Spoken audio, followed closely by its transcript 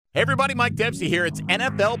Hey everybody, Mike Dempsey here. It's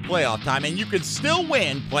NFL playoff time, and you can still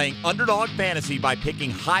win playing Underdog Fantasy by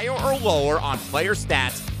picking higher or lower on player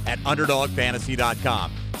stats at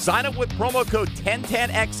UnderdogFantasy.com. Sign up with promo code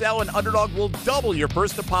 1010XL, and Underdog will double your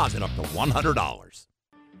first deposit up to $100.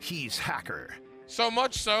 He's Hacker. So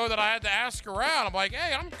much so that I had to ask around. I'm like,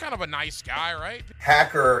 hey, I'm kind of a nice guy, right?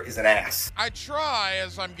 Hacker is an ass. I try,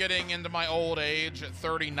 as I'm getting into my old age at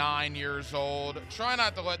 39 years old, try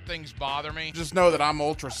not to let things bother me. Just know that I'm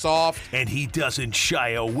ultra soft. And he doesn't shy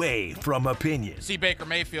away from opinions. See Baker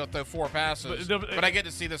Mayfield throw 4 passes, but I get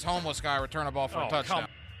to see this homeless guy return a ball for a touchdown.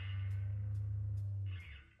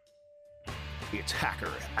 It's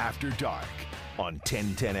Hacker After Dark on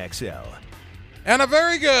 1010XL. And a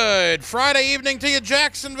very good Friday evening to you,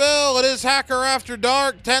 Jacksonville. It is Hacker After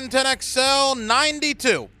Dark, 1010XL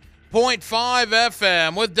 92.5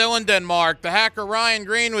 FM with Dylan Denmark. The Hacker Ryan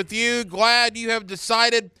Green with you. Glad you have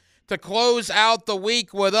decided to close out the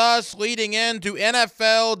week with us, leading into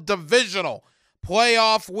NFL Divisional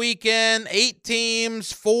Playoff Weekend. 8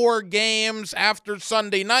 teams, 4 games after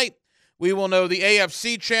Sunday night. We will know the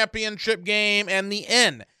AFC Championship game and the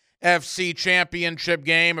NFC Championship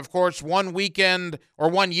game. Of course, 1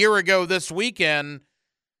 year ago this weekend,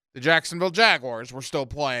 the Jacksonville Jaguars were still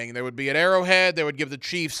playing. They would be at Arrowhead. They would give the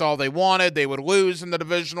Chiefs all they wanted. They would lose in the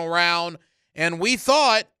divisional round. And we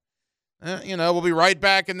thought, we'll be right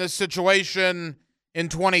back in this situation in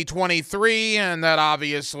 2023, and that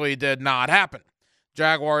obviously did not happen.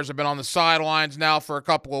 Jaguars have been on the sidelines now for a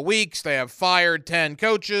couple of weeks. They have fired 10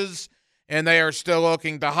 coaches, and they are still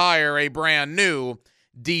looking to hire a brand new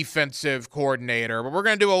defensive coordinator. But we're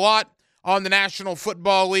going to do a lot on the National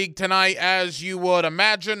Football League tonight, as you would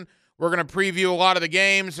imagine. We're going to preview a lot of the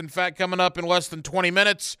games. In fact, coming up in less than 20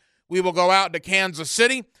 minutes, we will go out to Kansas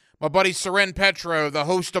City. My buddy Soren Petro, the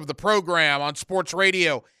host of the program on Sports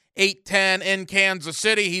Radio 810 in Kansas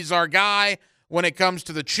City. He's our guy when it comes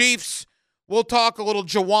to the Chiefs. We'll talk a little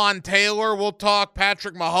Jawan Taylor. We'll talk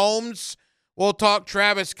Patrick Mahomes. We'll talk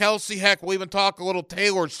Travis Kelce. Heck, we'll even talk a little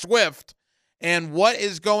Taylor Swift. And what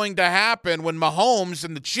is going to happen when Mahomes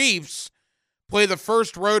and the Chiefs play the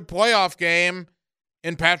first road playoff game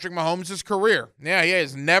in Patrick Mahomes' career? Yeah, he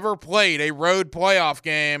has never played a road playoff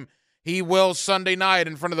game. He will Sunday night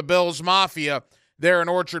in front of the Bills Mafia there in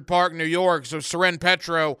Orchard Park, New York. So Soren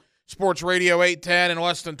Petro, Sports Radio 810 in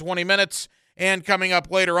less than 20 minutes. And coming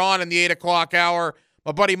up later on in the 8 o'clock hour,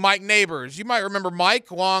 my buddy Mike Neighbors. You might remember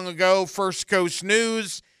Mike long ago, First Coast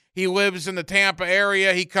News. He lives in the Tampa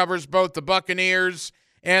area. He covers both the Buccaneers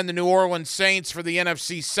and the New Orleans Saints for the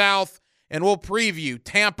NFC South. And we'll preview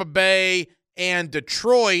Tampa Bay and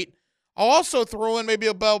Detroit. I'll also throw in maybe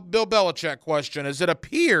a Bill Belichick question, as it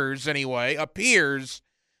appears that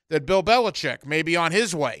Bill Belichick may be on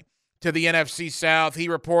his way to the NFC South. He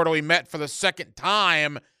reportedly met for the second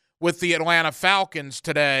time with the Atlanta Falcons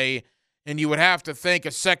today. And you would have to think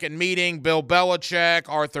a second meeting, Bill Belichick,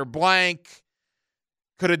 Arthur Blank.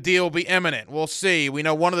 Could a deal be imminent? We'll see. We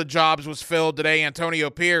know one of the jobs was filled today.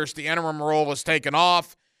 Antonio Pierce, the interim role, was taken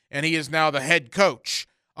off, and he is now the head coach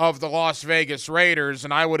of the Las Vegas Raiders.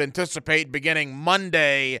 And I would anticipate beginning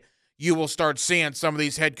Monday, you will start seeing some of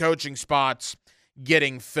these head coaching spots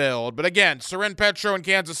getting filled. But again, Soren Petro in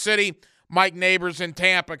Kansas City, Mike Neighbors in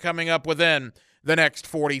Tampa coming up within the next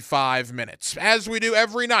 45 minutes. As we do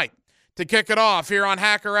every night, to kick it off here on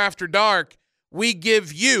Hacker After Dark, we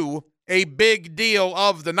give you a big deal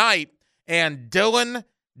of the night, and Dylan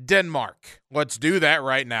Denmark. Let's do that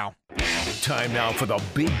right now. Time now for the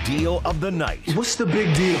big deal of the night. What's the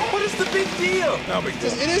big deal? What is the big deal? No big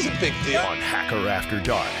deal. It is a big deal. On Hacker After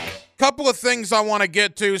Dark. Couple of things I want to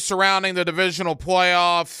get to surrounding the divisional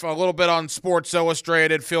playoff, a little bit on Sports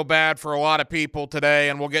Illustrated. Feel bad for a lot of people today,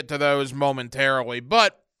 and we'll get to those momentarily.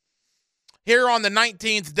 But here on the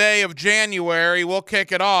 19th day of January, we'll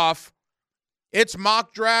kick it off. It's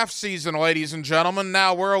mock draft season, ladies and gentlemen.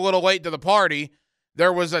 Now, we're a little late to the party.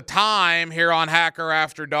 There was a time here on Hacker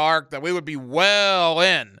After Dark that we would be well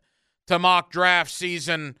in to mock draft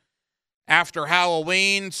season after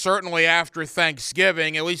Halloween, certainly after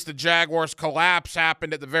Thanksgiving. At least the Jaguars' collapse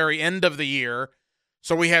happened at the very end of the year,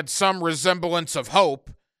 so we had some resemblance of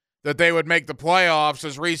hope that they would make the playoffs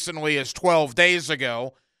as recently as 12 days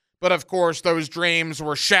ago. But, of course, those dreams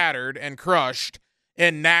were shattered and crushed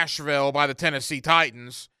in Nashville by the Tennessee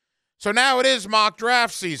Titans. So now it is mock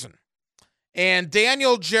draft season. And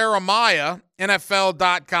Daniel Jeremiah,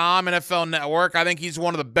 NFL.com, NFL Network, I think he's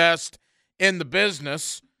one of the best in the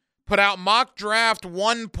business, put out Mock Draft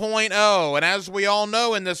 1.0. And as we all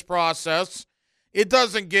know in this process, it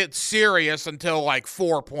doesn't get serious until like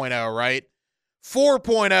 4.0, right?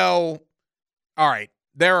 4.0, all right,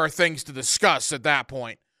 there are things to discuss at that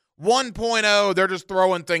point. 1.0, they're just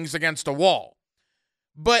throwing things against a wall.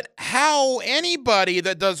 But how anybody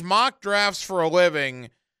that does mock drafts for a living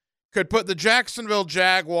could put the Jacksonville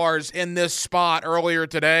Jaguars in this spot earlier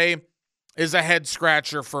today is a head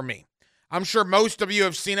scratcher for me. I'm sure most of you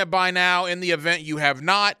have seen it by now. In the event you have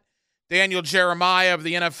not, Daniel Jeremiah of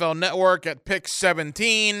the NFL Network at pick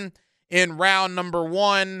 17 in round number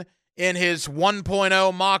 1 in his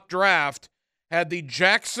 1.0 mock draft had the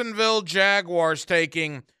Jacksonville Jaguars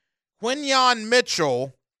taking Quinyon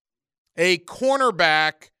Mitchell, a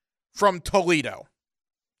cornerback from Toledo.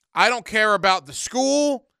 I don't care about the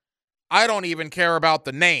school. I don't even care about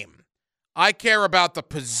the name. I care about the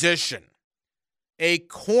position. A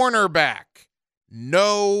cornerback.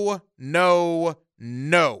 No.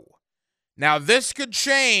 Now, this could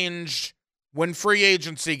change when free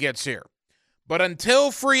agency gets here. But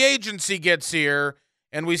until free agency gets here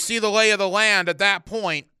and we see the lay of the land at that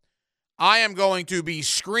point, I am going to be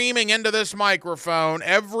screaming into this microphone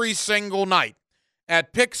every single night.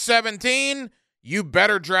 At pick 17, you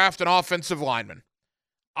better draft an offensive lineman.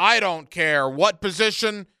 I don't care what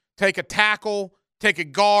position. Take a tackle, take a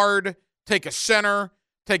guard, take a center,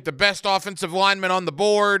 take the best offensive lineman on the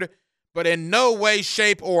board, but in no way,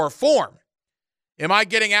 shape, or form am I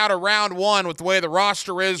getting out of round 1 with the way the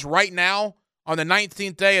roster is right now on the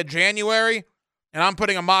 19th day of January, and I'm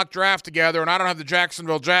putting a mock draft together, and I don't have the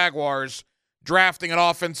Jacksonville Jaguars drafting an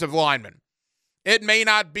offensive lineman. It may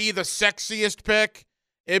not be the sexiest pick.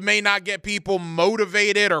 It may not get people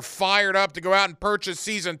motivated or fired up to go out and purchase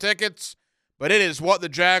season tickets, but it is what the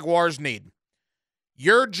Jaguars need.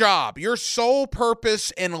 Your job, your sole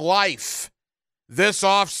purpose in life this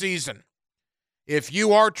offseason, if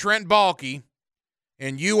you are Trent Baalke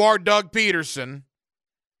and you are Doug Peterson,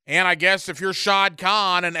 and I guess if you're Shad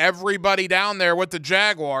Khan and everybody down there with the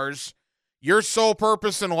Jaguars, your sole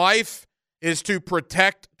purpose in life is to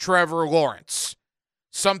protect Trevor Lawrence,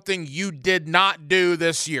 something you did not do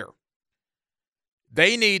this year.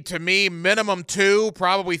 They need, to me, minimum 2,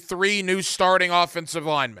 probably 3 new starting offensive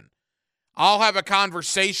linemen. I'll have a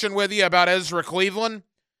conversation with you about Ezra Cleveland,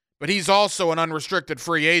 but he's also an unrestricted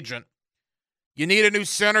free agent. You need a new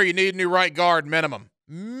center, you need a new right guard, minimum.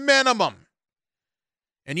 Minimum.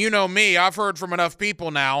 And you know me, I've heard from enough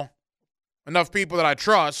people now, enough people that I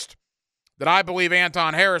trust, that I believe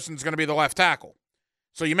Anton Harrison's going to be the left tackle.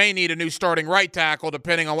 So you may need a new starting right tackle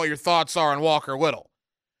depending on what your thoughts are on Walker Little.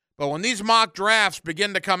 But when these mock drafts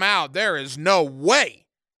begin to come out, there is no way,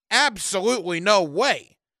 absolutely no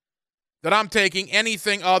way, that I'm taking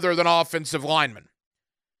anything other than offensive linemen.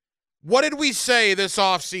 What did we say this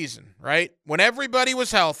offseason, right? When everybody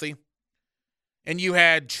was healthy and you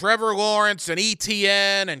had Trevor Lawrence and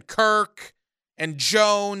Etienne and Kirk and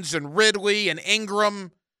Jones and Ridley and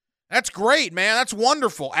Ingram. That's great, man. That's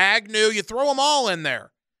wonderful. Agnew, you throw them all in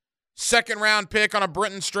there. Second-round pick on a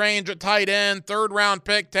Brenton Strange at tight end. Third-round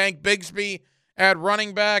pick, Tank Bigsby at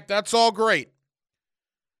running back. That's all great.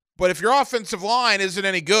 But if your offensive line isn't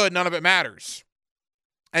any good, none of it matters.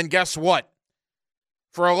 And guess what?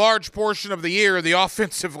 For a large portion of the year, the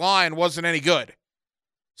offensive line wasn't any good.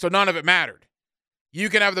 So none of it mattered. You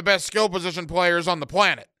can have the best skill position players on the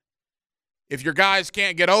planet. If your guys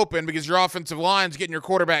can't get open because your offensive line's getting your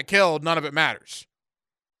quarterback killed, none of it matters.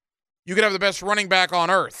 You could have the best running back on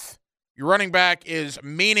earth. Your running back is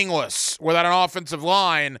meaningless without an offensive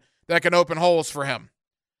line that can open holes for him.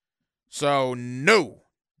 So, no,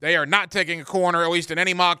 they are not taking a corner, at least in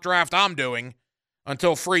any mock draft I'm doing,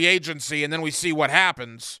 until free agency, and then we see what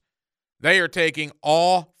happens. They are taking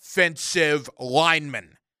offensive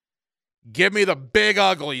linemen. Give me the big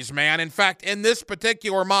uglies, man. In fact, in this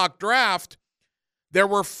particular mock draft, there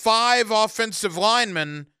were 5 offensive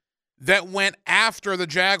linemen that went after the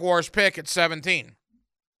Jaguars pick at 17.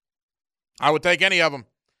 I would take any of them.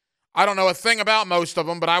 I don't know a thing about most of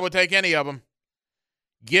them, but I would take any of them.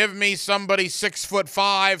 Give me somebody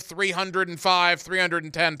 6'5", 305,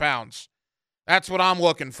 310 pounds. That's what I'm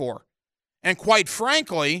looking for. And quite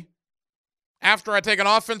frankly, after I take an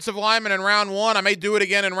offensive lineman in round 1, I may do it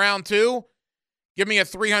again in round 2. Give me a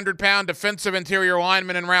 300-pound defensive interior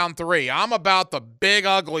lineman in round 3. I'm about the big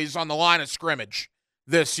uglies on the line of scrimmage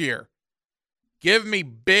this year. Give me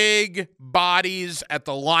big bodies at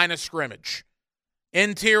the line of scrimmage.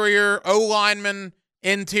 Interior O-lineman,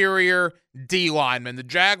 interior D-lineman. The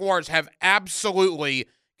Jaguars have absolutely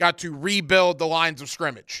got to rebuild the lines of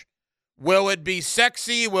scrimmage. Will it be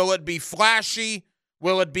sexy? Will it be flashy?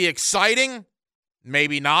 Will it be exciting?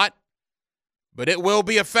 Maybe not. But it will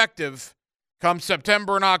be effective come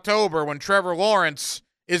September and October when Trevor Lawrence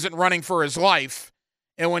isn't running for his life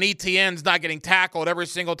and when Etienne's not getting tackled every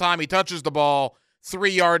single time he touches the ball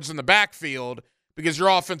 3 yards in the backfield because your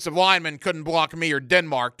offensive lineman couldn't block me or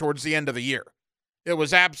Denmark towards the end of the year. It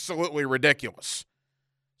was absolutely ridiculous.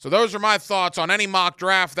 So those are my thoughts on any mock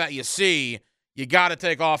draft that you see. You got to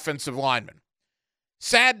take offensive linemen.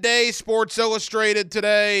 Sad day, Sports Illustrated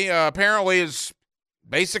today apparently is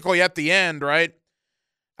basically at the end, right?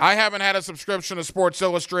 I haven't had a subscription to Sports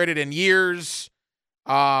Illustrated in years.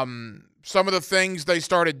 Some of the things they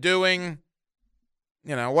started doing,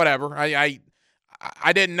 whatever. I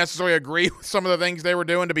didn't necessarily agree with some of the things they were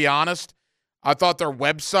doing, to be honest. I thought their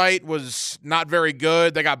website was not very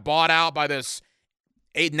good. They got bought out by this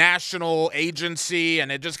national agency,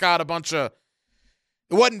 and it just got a bunch of –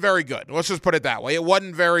 it wasn't very good. Let's just put it that way. It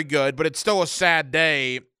wasn't very good, but it's still a sad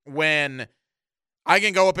day when – I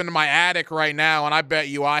can go up into my attic right now, and I bet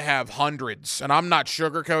you I have hundreds. And I'm not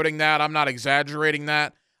sugarcoating that. I'm not exaggerating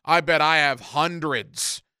that. I bet I have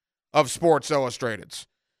hundreds of Sports Illustrateds.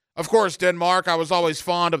 Of course, Denmark, I was always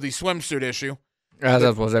fond of the swimsuit issue. As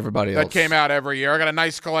was everybody else. That came out every year. I got a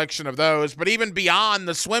nice collection of those. But even beyond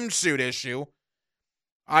the swimsuit issue,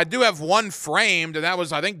 I do have one framed, and that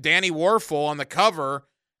was, I think, Danny Werfel on the cover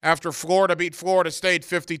after Florida beat Florida State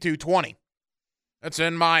 52-20. That's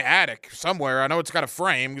in my attic somewhere. I know it's got a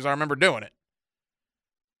frame because I remember doing it.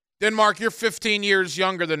 Denmark, you're 15 years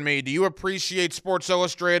younger than me. Do you appreciate Sports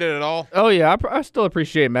Illustrated at all? Oh, yeah. I still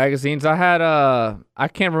appreciate magazines. I had, I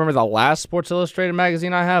can't remember the last Sports Illustrated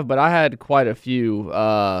magazine I have, but I had quite a few,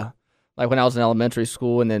 like when I was in elementary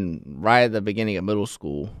school and then right at the beginning of middle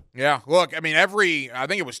school. Yeah. Look, I mean, I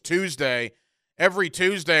think it was Tuesday. Every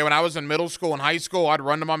Tuesday when I was in middle school and high school, I'd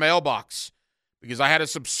run to my mailbox, because I had a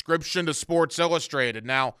subscription to Sports Illustrated.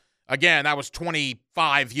 Now, again, that was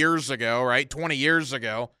 25 years ago, right? 20 years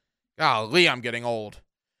ago. Golly, I'm getting old.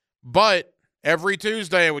 But every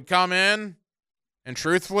Tuesday it would come in, and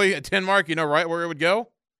truthfully, at Denmark, you know right where it would go?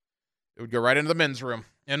 It would go right into the men's room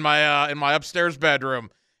in my upstairs bedroom.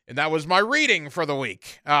 And that was my reading for the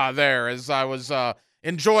week there as I was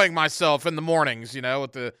enjoying myself in the mornings,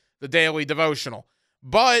 with the daily devotional.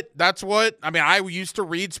 But that's I used to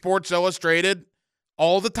read Sports Illustrated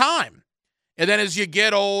all the time. And then as you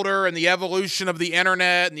get older and the evolution of the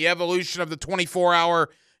internet and the evolution of the 24-hour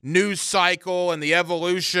news cycle and the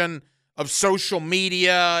evolution of social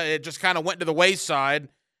media, it just kind of went to the wayside,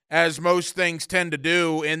 as most things tend to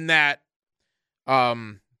do in that,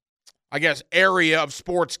 area of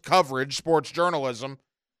sports coverage, sports journalism.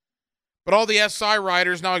 But all the SI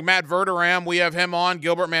writers, now like Matt Verderam, we have him on,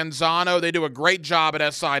 Gilbert Manzano, they do a great job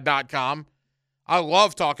at SI.com. I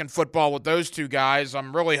love talking football with those two guys.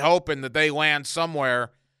 I'm really hoping that they land somewhere.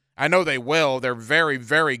 I know they will. They're very,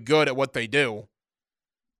 very good at what they do.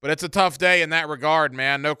 But it's a tough day in that regard,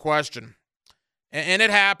 man, no question. And it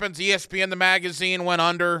happens. ESPN, the magazine, went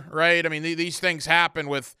under, right? I mean, these things happen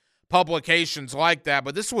with publications like that.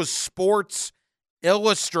 But this was Sports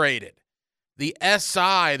Illustrated, the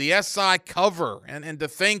SI cover. And to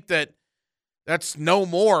think that that's no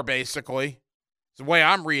more, basically. The way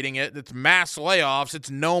I'm reading it, it's mass layoffs.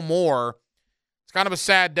 It's no more. It's kind of a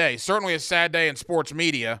sad day. Certainly a sad day in sports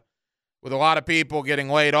media with a lot of people getting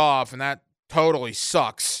laid off, and that totally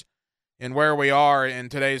sucks in where we are in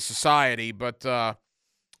today's society. But, the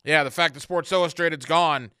fact that Sports Illustrated's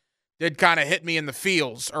gone did kind of hit me in the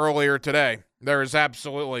feels earlier today. There is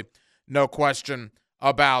absolutely no question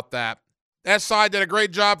about that. SI did a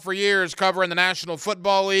great job for years covering the National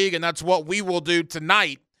Football League, and that's what we will do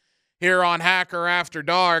tonight here on Hacker After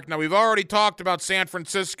Dark. Now, we've already talked about San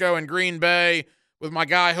Francisco and Green Bay with my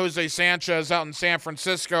guy Jose Sanchez out in San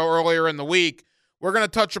Francisco earlier in the week. We're going to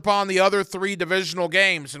touch upon the other three divisional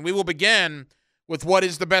games, and we will begin with what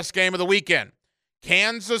is the best game of the weekend.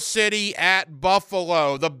 Kansas City at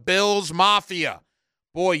Buffalo, the Bills Mafia.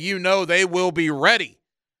 Boy, they will be ready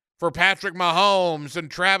for Patrick Mahomes and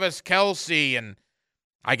Travis Kelce and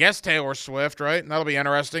I guess Taylor Swift, right? And that'll be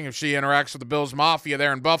interesting if she interacts with the Bills Mafia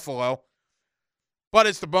there in Buffalo. But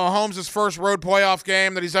it's the Mahomes' first road playoff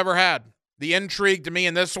game that he's ever had. The intrigue to me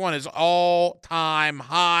in this one is all-time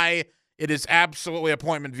high. It is absolutely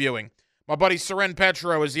appointment viewing. My buddy Soren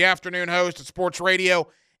Petro is the afternoon host at Sports Radio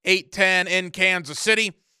 810 in Kansas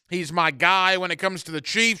City. He's my guy when it comes to the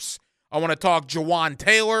Chiefs. I want to talk Jawan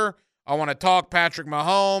Taylor. I want to talk Patrick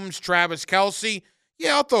Mahomes, Travis Kelce.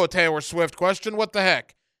 Yeah, I'll throw a Taylor Swift question. What the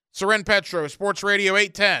heck? Soren Petro, Sports Radio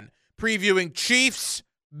 810, previewing Chiefs,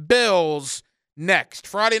 Bills next.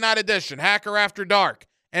 Friday night edition, Hacker After Dark.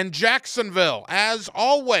 And Jacksonville, as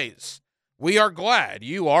always, we are glad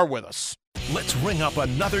you are with us. Let's ring up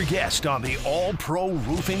another guest on the All-Pro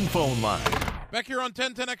Roofing phone line. Back here on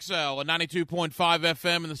 1010XL and 92.5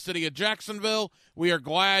 FM in the city of Jacksonville, we are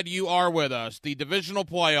glad you are with us. The divisional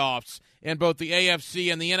playoffs in both the AFC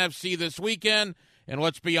and the NFC this weekend. And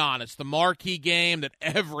let's be honest, the marquee game that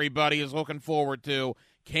everybody is looking forward to,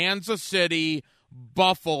 Kansas City,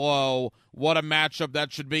 Buffalo. What a matchup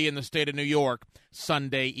that should be in the state of New York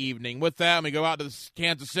Sunday evening. With that, we go out to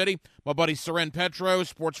Kansas City. My buddy Soren Petro,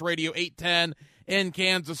 Sports Radio 810 in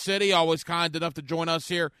Kansas City, always kind enough to join us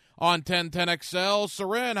here on 1010XL.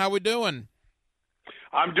 Soren, how we doing?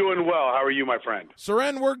 I'm doing well. How are you, my friend?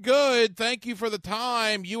 Soren, we're good. Thank you for the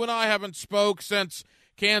time. You and I haven't spoke since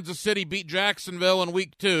Kansas City beat Jacksonville in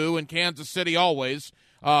Week 2, and Kansas City always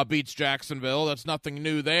beats Jacksonville. That's nothing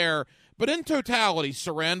new there. But in totality,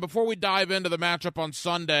 Soren, before we dive into the matchup on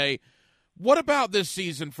Sunday, what about this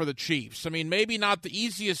season for the Chiefs? I mean, maybe not the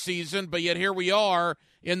easiest season, but yet here we are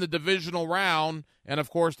in the divisional round, and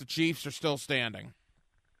of course the Chiefs are still standing.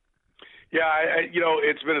 Yeah,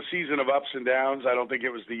 it's been a season of ups and downs. I don't think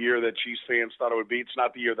it was the year that Chiefs fans thought it would be. It's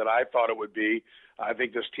not the year that I thought it would be. I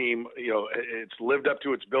think this team, it's lived up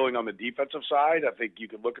to its billing on the defensive side. I think you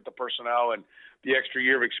could look at the personnel and the extra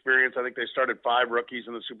year of experience. I think they started 5 rookies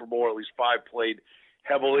in the Super Bowl, or at least 5 played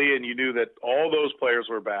heavily, and you knew that all those players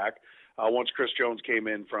were back once Chris Jones came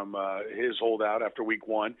in from his holdout after Week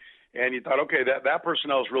 1. And you thought, okay, that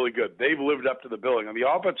personnel is really good. They've lived up to the billing. On the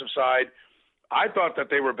offensive side, I thought that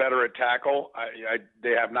they were better at tackle.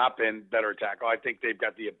 They have not been better at tackle. I think they've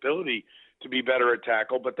got the ability to be better at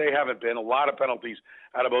tackle, but they haven't been. A lot of penalties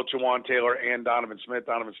out of both Jawan Taylor and Donovan Smith.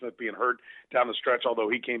 Donovan Smith being hurt down the stretch, although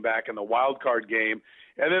he came back in the wild card game.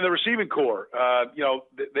 And then the receiving core,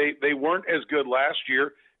 they weren't as good last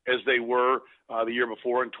year as they were the year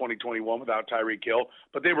before in 2021 without Tyreek Hill,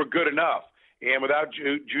 but they were good enough. And without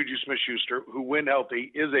Juju Smith-Schuster, who, when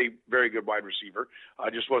healthy, is a very good wide receiver,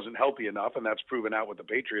 just wasn't healthy enough, and that's proven out with the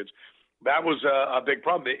Patriots. That was a big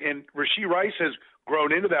problem. And Rashee Rice has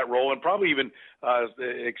grown into that role and probably even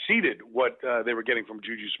exceeded what they were getting from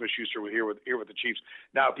Juju Smith-Schuster here with the Chiefs.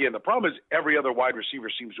 Now, at the end, the problem is every other wide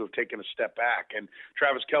receiver seems to have taken a step back, and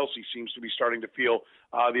Travis Kelce seems to be starting to feel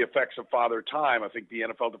the effects of father time. I think the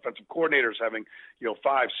NFL defensive coordinators having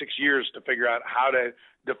 5-6 years to figure out how to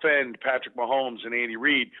defend Patrick Mahomes and Andy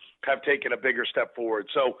Reid have taken a bigger step forward.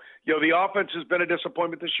 So, the offense has been a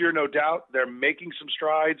disappointment this year, no doubt. They're making some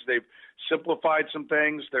strides. They've simplified some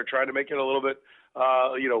things. They're trying to make it a little bit,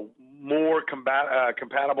 more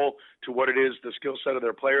compatible to what it is, the skill set of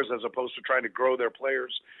their players, as opposed to trying to grow their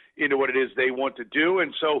players into what it is they want to do.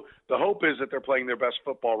 And so the hope is that they're playing their best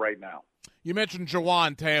football right now. You mentioned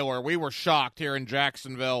Jawan Taylor. We were shocked here in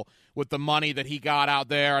Jacksonville with the money that he got out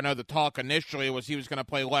there. I know the talk initially was he was going to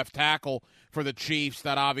play left tackle for the Chiefs.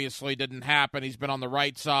 That obviously didn't happen. He's been on the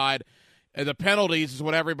right side. The penalties is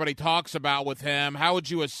what everybody talks about with him. How would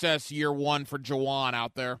you assess year one for Jawan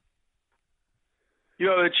out there?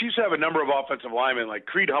 The Chiefs have a number of offensive linemen. Like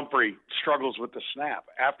Creed Humphrey struggles with the snap.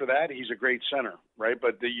 After that, he's a great center, right?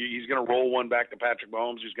 But he's going to roll one back to Patrick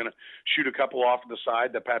Mahomes. He's going to shoot a couple off to the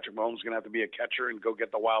side that Patrick Mahomes is going to have to be a catcher and go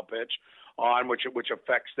get the wild pitch on, which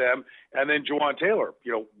affects them. And then Jawan Taylor,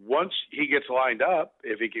 once he gets lined up,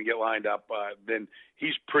 if he can get lined up, then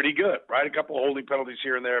he's pretty good, right? A couple of holding penalties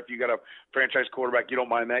here and there. If you got a franchise quarterback, you don't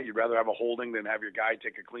mind that. You'd rather have a holding than have your guy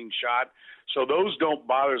take a clean shot. So those don't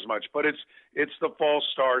bother as much. But it's the false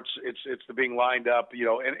starts. It's the being lined up,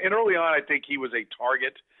 And early on, I think he was a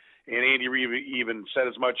target. And Andy Reid even said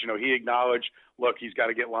as much. He acknowledged, look, he's got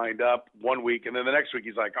to get lined up 1 week. And then the next week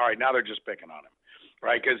he's like, all right, now they're just picking on him.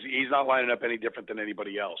 Right, because he's not lining up any different than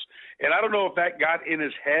anybody else. And I don't know if that got in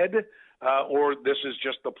his head or this is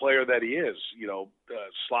just the player that he is,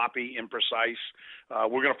 sloppy, imprecise.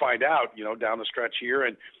 We're going to find out, down the stretch here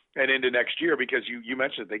and into next year, because you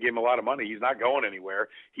mentioned they gave him a lot of money. He's not going anywhere.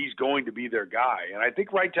 He's going to be their guy. And I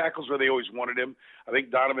think right tackle's where they always wanted him. I think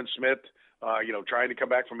Donovan Smith, trying to come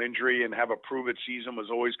back from injury and have a prove-it season was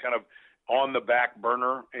always kind of on the back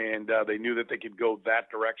burner, and they knew that they could go that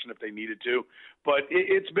direction if they needed to. But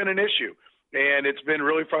it's been an issue, and it's been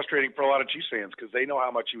really frustrating for a lot of Chiefs fans because they know how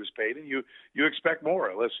much he was paid, and you expect more.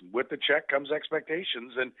 Listen, with the check comes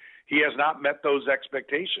expectations, and he has not met those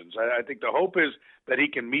expectations. I think the hope is that he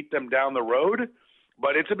can meet them down the road,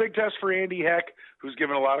 but it's a big test for Andy Heck, who's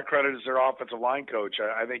given a lot of credit as their offensive line coach.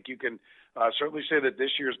 I think you can certainly say that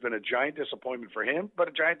this year has been a giant disappointment for him, but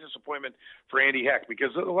a giant disappointment for Andy Heck,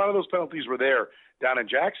 because a lot of those penalties were there down in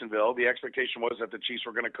Jacksonville. The expectation was that the Chiefs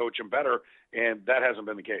were going to coach him better, and that hasn't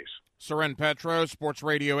been the case. Soren Petro, Sports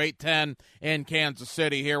Radio 810 in Kansas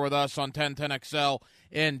City, here with us on 1010XL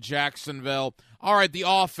in Jacksonville. All right, the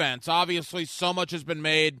offense. Obviously, so much has been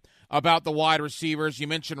made about the wide receivers. You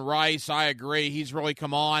mentioned Rice. I agree. He's really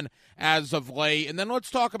come on as of late. And then let's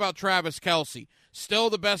talk about Travis Kelce. Still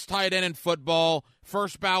the best tight end in football.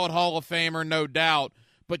 First ballot Hall of Famer, no doubt.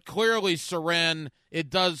 But clearly, Soren, it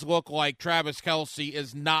does look like Travis Kelce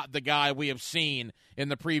is not the guy we have seen in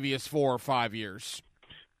the previous 4 or 5 years.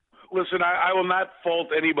 Listen, I will not fault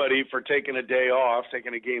anybody for taking a day off,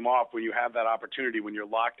 taking a game off when you have that opportunity, when you're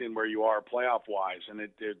locked in where you are playoff-wise. And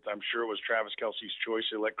I'm sure it was Travis Kelce's choice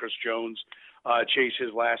to let Chris Jones chase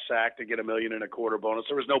his last sack to get $1.25 million bonus.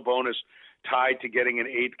 There was no bonus tied to getting an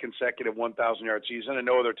 8th consecutive 1,000-yard season, and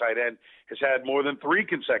no other tight end has had more than 3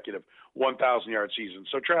 consecutive 1,000-yard seasons.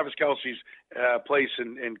 So Travis Kelce's place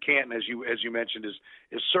in Canton, as you mentioned,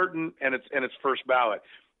 is certain, and it's first ballot.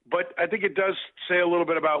 But I think it does say a little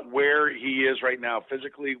bit about where he is right now,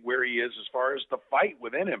 physically, where he is as far as the fight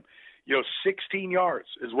within him. 16 yards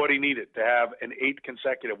is what he needed to have an 8th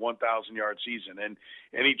consecutive 1,000-yard season, and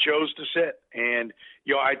he chose to sit. And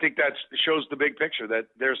I think that shows the big picture that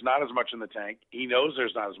there's not as much in the tank. He knows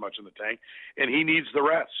there's not as much in the tank, and he needs the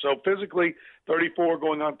rest. So physically, 34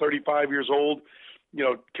 going on 35 years old.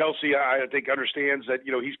 Kelce, I think, understands that,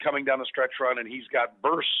 he's coming down the stretch run and he's got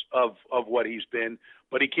bursts of what he's been,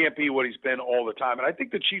 but he can't be what he's been all the time. And I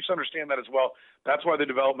think the Chiefs understand that as well. That's why the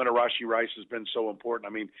development of Rashee Rice has been so important.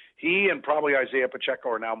 I mean, he and probably Isaiah Pacheco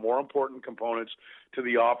are now more important components to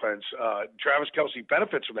the offense. Travis Kelce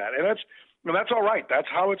benefits from that. And that's all right. That's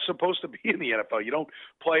how it's supposed to be in the NFL. You don't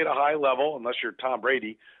play at a high level unless you're Tom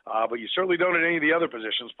Brady, but you certainly don't at any of the other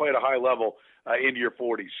positions play at a high level into your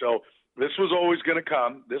 40s. So this was always going to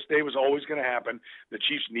come. This day was always going to happen. The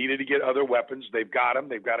Chiefs needed to get other weapons. They've got them.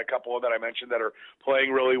 They've got a couple that I mentioned that are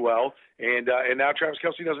playing really well. And now Travis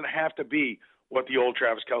Kelce doesn't have to be what the old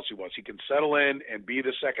Travis Kelce was. He can settle in and be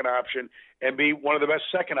the second option and be one of the best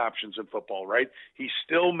second options in football, right? He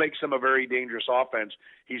still makes them a very dangerous offense.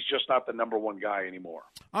 He's just not the number one guy anymore.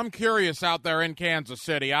 I'm curious out there in Kansas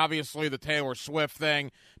City. Obviously, the Taylor Swift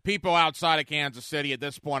thing. People outside of Kansas City at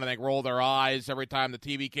this point, I think, roll their eyes every time the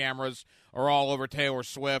TV cameras are all over Taylor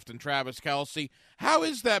Swift and Travis Kelce. How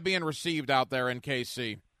is that being received out there in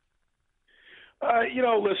KC?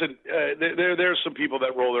 Listen, there's some people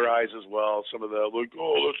that roll their eyes as well. Some of the,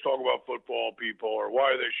 let's talk about football people, or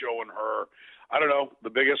why are they showing her? I don't know. The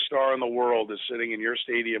biggest star in the world is sitting in your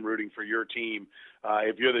stadium rooting for your team.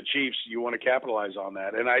 If you're the Chiefs, you want to capitalize on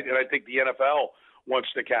that. And I think the NFL wants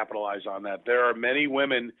to capitalize on that. There are many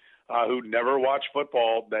women who never watch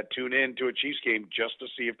football that tune in to a Chiefs game just to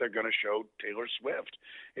see if they're going to show Taylor Swift.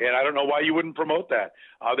 And I don't know why you wouldn't promote that.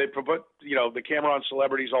 They put, the camera on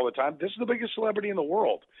celebrities all the time. This is the biggest celebrity in the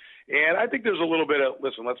world. And I think there's a little bit of,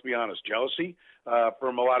 listen, let's be honest, jealousy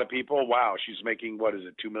from a lot of people. Wow, she's making,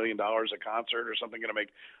 $2 million a concert or something, going to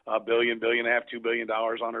make $1 billion, $1.5 billion, $2 billion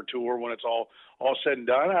on her tour when it's all said and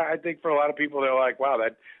done. I think for a lot of people, they're like, wow,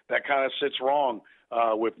 that kind of sits wrong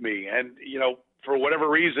with me. And, for whatever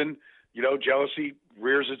reason, jealousy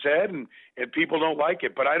rears its head and people don't like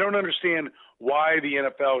it. But I don't understand why the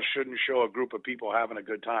NFL shouldn't show a group of people having a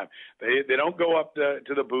good time. They don't go up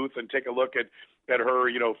to the booth and take a look at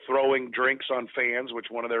her, throwing drinks on fans, which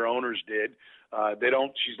one of their owners did.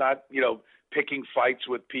 She's not, picking fights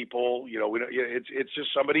with people. It's just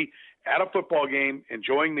somebody at a football game,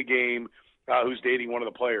 enjoying the game, who's dating one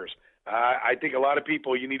of the players. I think a lot of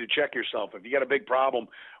people, you need to check yourself. If you got a big problem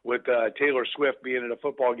with Taylor Swift being at a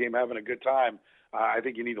football game having a good time, I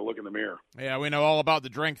think you need to look in the mirror. Yeah, we know all about the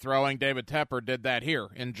drink throwing. David Tepper did that here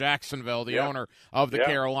in Jacksonville, the owner of the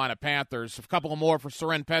Carolina Panthers. A couple more for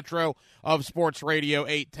Soren Petro of Sports Radio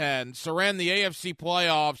 810. Soren, the AFC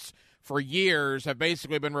playoffs for years have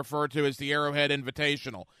basically been referred to as the Arrowhead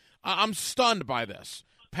Invitational. I'm stunned by this.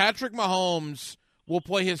 Patrick Mahomes will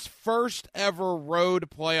play his first ever road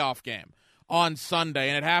playoff game on Sunday,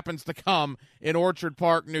 and it happens to come in Orchard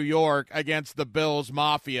Park, New York, against the Bills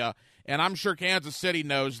Mafia. And I'm sure Kansas City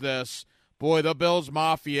knows this. Boy, the Bills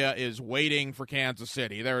Mafia is waiting for Kansas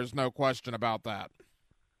City. There is no question about that.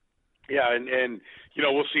 Yeah, and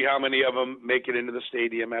we'll see how many of them make it into the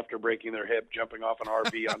stadium after breaking their hip, jumping off an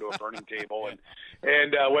RV onto a burning table, and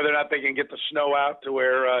whether or not they can get the snow out to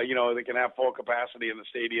where, they can have full capacity in the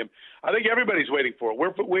stadium. I think everybody's waiting for it.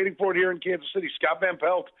 We're waiting for it here in Kansas City. Scott Van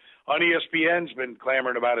Pelt on ESPN's been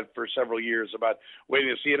clamoring about it for several years, about waiting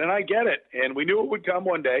to see it, and I get it. And we knew it would come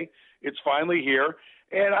one day. It's finally here.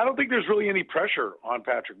 And I don't think there's really any pressure on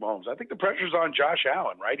Patrick Mahomes. I think the pressure's on Josh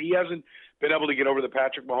Allen, right? He hasn't been able to get over the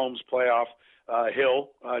Patrick Mahomes playoff hill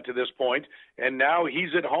to this point, and now he's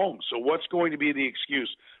at home. So what's going to be the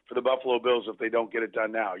excuse for the Buffalo Bills if they don't get it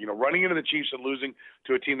done now? Running into the Chiefs and losing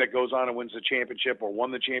to a team that goes on and wins the championship or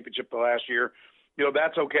won the championship the last year,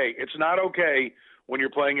 that's okay. It's not okay when you're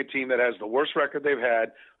playing a team that has the worst record they've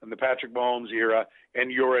had in the Patrick Mahomes era, and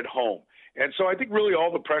you're at home. And so I think really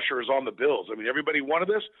all the pressure is on the Bills. I mean, everybody wanted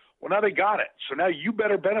this. Well, now they got it. So now you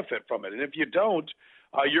better benefit from it. And if you don't,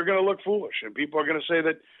 you're going to look foolish. And people are going to say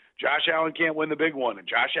that Josh Allen can't win the big one, and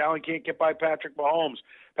Josh Allen can't get by Patrick Mahomes.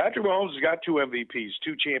 Patrick Mahomes has got 2 MVPs,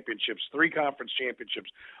 2 championships, 3 conference championships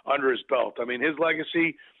under his belt. I mean, his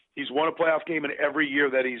legacy, he's won a playoff game in every year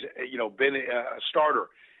that he's, been a starter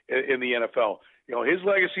in the NFL. His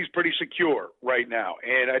legacy is pretty secure right now.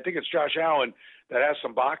 And I think it's Josh Allen that has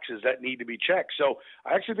some boxes that need to be checked. So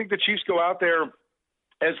I actually think the Chiefs go out there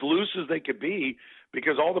as loose as they could be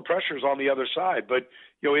because all the pressure is on the other side. But,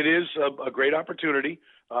 it is a great opportunity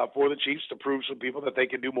for the Chiefs to prove some people that they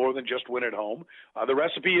can do more than just win at home. The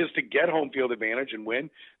recipe is to get home field advantage and win.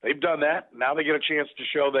 They've done that. Now they get a chance to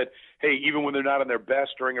show that, hey, even when they're not on their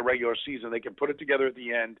best during a regular season, they can put it together at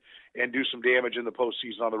the end and do some damage in the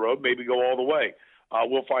postseason on the road, maybe go all the way.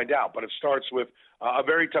 We'll find out. But it starts with a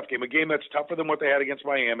very tough game, a game that's tougher than what they had against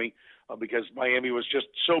Miami because Miami was just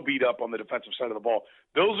so beat up on the defensive side of the ball.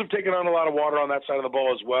 Bills have taken on a lot of water on that side of the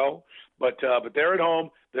ball as well, but they're at home.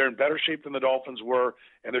 They're in better shape than the Dolphins were,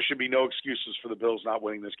 and there should be no excuses for the Bills not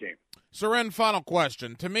winning this game. Soren, final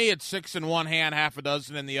question. To me, it's 6 in one hand, half a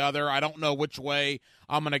dozen in the other. I don't know which way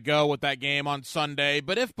I'm going to go with that game on Sunday,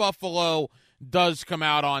 but if Buffalo does come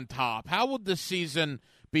out on top, how would the season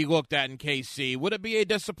be looked at in KC? Would it be a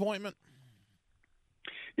disappointment?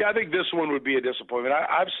 Yeah, I think this one would be a disappointment.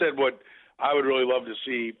 I've said what I would really love to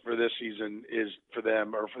see for this season is for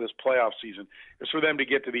them, or for this playoff season, is for them to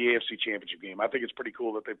get to the AFC Championship game. I think it's pretty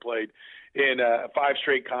cool that they played in 5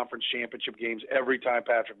 straight conference championship games. Every time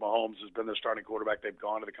Patrick Mahomes has been their starting quarterback, they've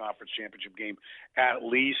gone to the conference championship game at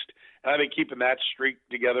least. And I think keeping that streak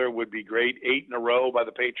together would be great. 8 in a row by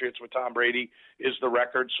the Patriots with Tom Brady is the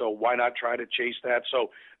record, so why not try to chase that? So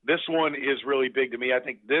this one is really big to me. I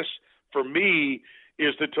think this, for me,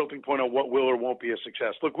 is the tilting point on what will or won't be a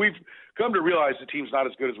success. Look, we've come to realize the team's not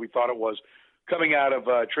as good as we thought it was coming out of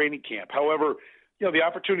training camp. However, the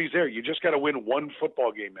opportunity's there. You just got to win one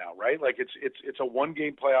football game now, right? Like it's a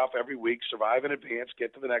one-game playoff every week, survive in advance,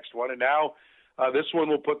 get to the next one, and now this one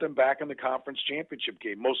will put them back in the conference championship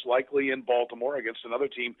game, most likely in Baltimore against another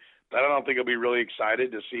team that I don't think will be really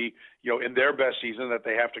excited to see, in their best season that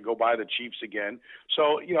they have to go by the Chiefs again.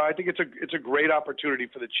 So, I think it's a great opportunity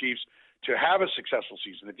for the Chiefs to have a successful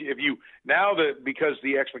season. If you now that because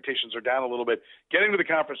the expectations are down a little bit, getting to the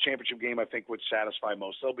conference championship game I think would satisfy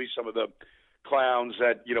most. There'll be some of the clowns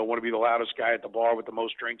that want to be the loudest guy at the bar with the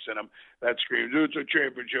most drinks in them that scream, "It's a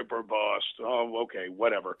championship or bust." Oh, okay,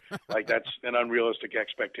 whatever. Like that's an unrealistic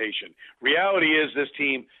expectation. Reality is this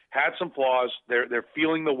team had some flaws. They're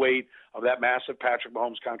feeling the weight of that massive Patrick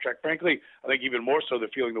Mahomes contract. Frankly, I think even more so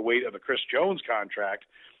they're feeling the weight of the Chris Jones contract.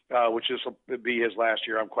 Which will be his last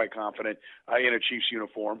year, I'm quite confident, in a Chiefs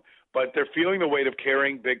uniform. But they're feeling the weight of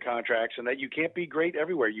carrying big contracts and that you can't be great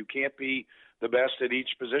everywhere. You can't be the best at each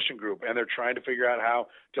position group. And they're trying to figure out how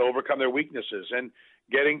to overcome their weaknesses. And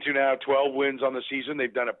getting to now 12 wins on the season,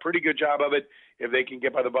 they've done a pretty good job of it. If they can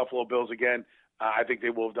get by the Buffalo Bills again, I think they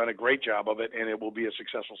will have done a great job of it, and it will be a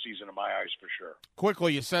successful season in my eyes for sure.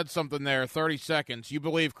 Quickly, you said something there, 30 seconds. You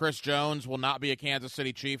believe Chris Jones will not be a Kansas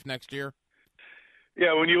City Chief next year?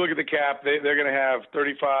 Yeah, when you look at the cap, they're going to have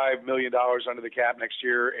 $35 million under the cap next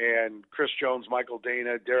year, and Chris Jones, Michael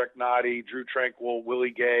Dana, Derek Nottie, Drew Tranquill, Willie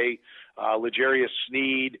Gay, L'Jarius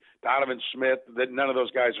Sneed, Donovan Smith, none of those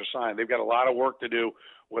guys are signed. They've got a lot of work to do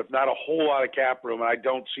with not a whole lot of cap room, and I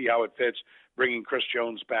don't see how it fits bringing Chris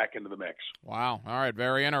Jones back into the mix. Wow. All right,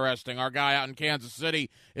 very interesting. Our guy out in Kansas City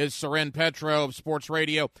is Soren Petro of Sports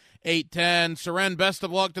Radio 810. Soren, best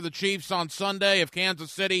of luck to the Chiefs on Sunday. If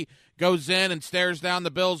Kansas City goes in and stares down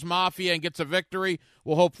the Bills Mafia and gets a victory,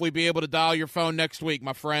 we'll hopefully be able to dial your phone next week,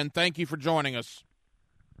 my friend. Thank you for joining us.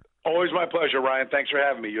 Always my pleasure, Ryan. Thanks for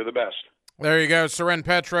having me. You're the best. There you go, Soren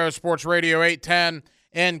Petro, Sports Radio 810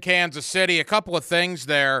 in Kansas City. A couple of things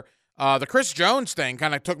there. The Chris Jones thing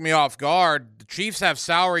kind of took me off guard. The Chiefs have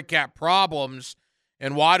salary cap problems,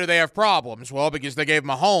 and why do they have problems? Well, because they gave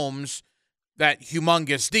Mahomes that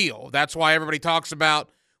humongous deal. That's why everybody talks about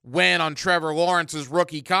when on Trevor Lawrence's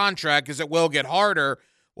rookie contract, because it will get harder.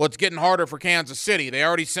 Well, it's getting harder for Kansas City. They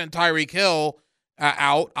already sent Tyreek Hill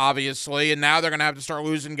out, obviously, and now they're going to have to start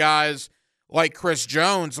losing guys like Chris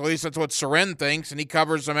Jones. At least that's what Soren thinks, and he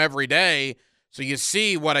covers them every day. So you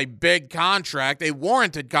see what a big contract, a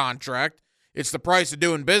warranted contract. It's the price of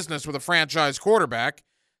doing business with a franchise quarterback.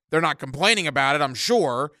 They're not complaining about it, I'm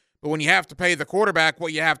sure. But when you have to pay the quarterback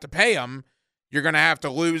what you have to pay him, you're going to have to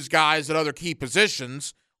lose guys at other key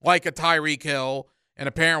positions, like a Tyreek Hill, and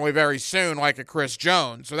apparently very soon like a Chris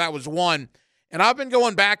Jones. So that was one. And I've been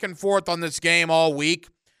going back and forth on this game all week.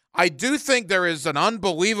 I do think there is an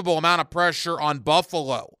unbelievable amount of pressure on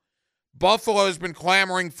Buffalo. Buffalo has been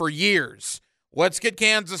clamoring for years. Let's get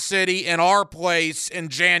Kansas City in our place in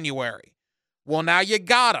January. Well, now you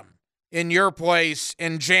got them in your place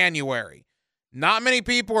in January. Not many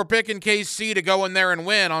people are picking KC to go in there and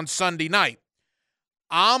win on Sunday night.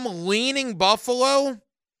 I'm leaning Buffalo,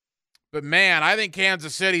 but man, I think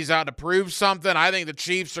Kansas City's out to prove something. I think the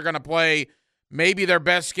Chiefs are going to play maybe their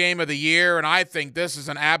best game of the year, and I think this is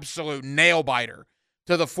an absolute nail-biter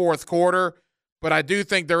to the fourth quarter. But I do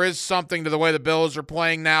think there is something to the way the Bills are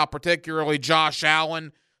playing now, particularly Josh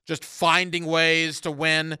Allen, just finding ways to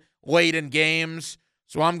win late in games.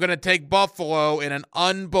 So I'm going to take Buffalo in an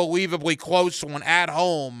unbelievably close one at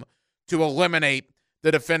home to eliminate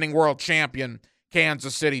the defending world champion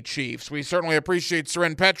Kansas City Chiefs. We certainly appreciate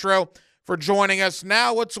Soren Petro for joining us.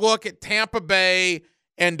 Now let's look at Tampa Bay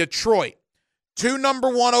and Detroit. 2 number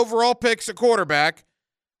 1 overall picks at quarterback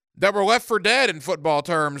that were left for dead in football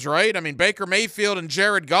terms, right? I mean, Baker Mayfield and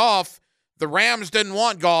Jared Goff, the Rams didn't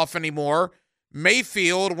want Goff anymore.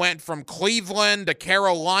 Mayfield went from Cleveland to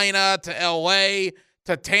Carolina to L.A.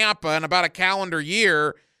 to Tampa in about a calendar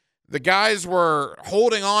year. The guys were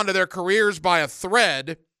holding on to their careers by a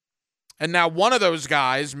thread, and now one of those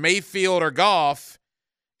guys, Mayfield or Goff,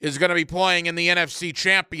 is going to be playing in the NFC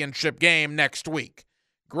Championship game next week.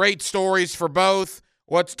 Great stories for both.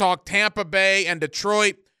 Let's talk Tampa Bay and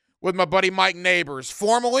Detroit with my buddy Mike Neighbors,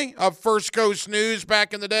 formerly of First Coast News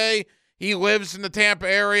back in the day. He lives in the Tampa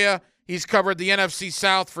area. He's covered the NFC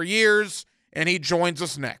South for years, and he joins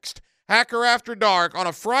us next. Hacker After Dark on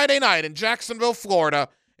a Friday night in Jacksonville, Florida,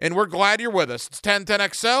 and we're glad you're with us. It's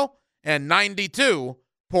 1010XL and 92.5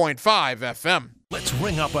 FM. Let's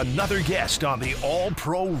ring up another guest on the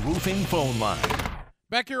All-Pro Roofing phone line.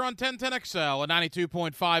 Back here on 1010XL at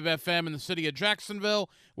 92.5 FM in the city of Jacksonville,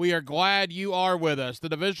 we are glad you are with us. The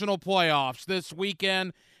divisional playoffs this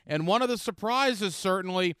weekend, and one of the surprises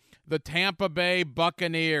certainly the Tampa Bay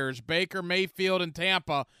Buccaneers. Baker Mayfield and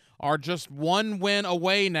Tampa are just 1 win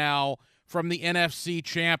away now from the NFC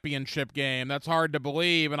Championship game. That's hard to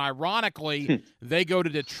believe, and ironically, they go to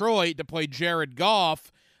Detroit to play Jared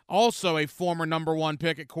Goff, also a former number 1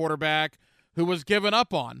 pick at quarterback who was given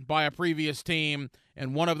up on by a previous team,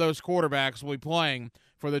 and one of those quarterbacks will be playing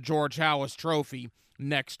for the George Halas Trophy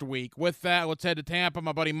next week. With that, let's head to Tampa.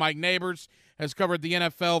 My buddy Mike Neighbors has covered the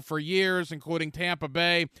NFL for years, including Tampa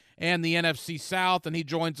Bay and the NFC South, and he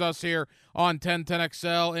joins us here on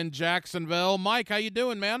 1010XL in Jacksonville. Mike, how you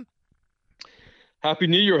doing, man? Happy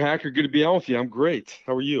New Year, Hacker. Good to be on with you. I'm great.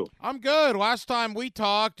 How are you? I'm good. Last time we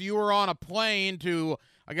talked, you were on a plane to,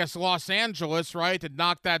 I guess, Los Angeles, right, to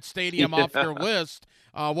knock that stadium off your list.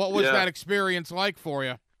 What was that experience like for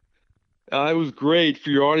you? It was great.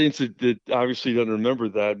 For your audience that obviously doesn't remember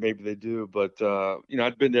that, maybe they do, but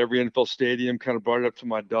I'd been to every NFL stadium, kind of brought it up to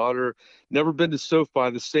my daughter. Never been to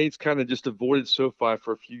SoFi. The Saints kind of just avoided SoFi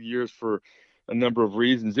for a few years for a number of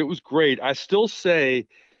reasons. It was great. I still say,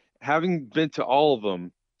 having been to all of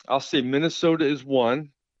them, I'll say Minnesota is 1.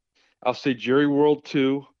 I'll say Jerry World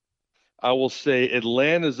 2. I will say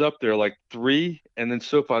Atlanta's up there like 3, and then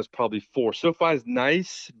SoFi's probably 4. SoFi's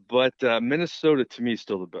nice, but Minnesota to me is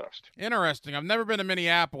still the best. Interesting. I've never been to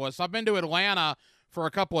Minneapolis. I've been to Atlanta for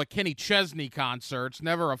a couple of Kenny Chesney concerts,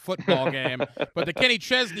 never a football game, but the Kenny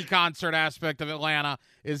Chesney concert aspect of Atlanta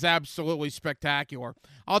is absolutely spectacular.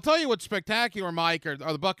 I'll tell you what's spectacular, Mike, are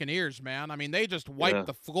the Buccaneers, man. I mean, they just wiped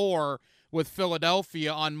the floor with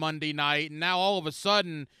Philadelphia on Monday night, and now all of a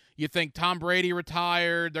sudden you think Tom Brady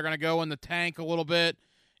retired, they're going to go in the tank a little bit,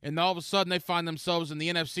 and all of a sudden they find themselves in the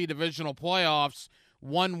NFC divisional playoffs,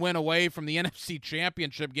 1 win away from the NFC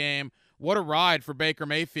championship game. What a ride for Baker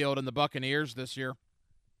Mayfield and the Buccaneers this year.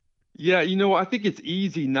 Yeah, I think it's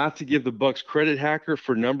easy not to give the Bucs credit, Hacker,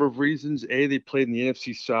 for a number of reasons. A, they played in the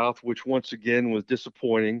NFC South, which once again was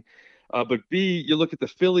disappointing. But B, you look at the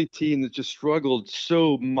Philly team that just struggled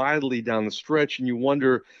so mightily down the stretch, and you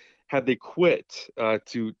wonder, had they quit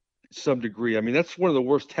to some degree? I mean, that's one of the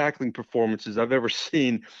worst tackling performances I've ever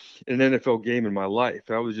seen in an NFL game in my life.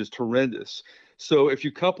 That was just horrendous. So if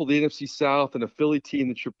you couple the NFC South and a Philly team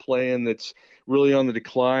that you're playing that's really on the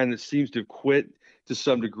decline, that seems to have quit to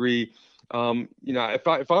some degree,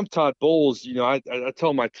 if I'm Todd Bowles, I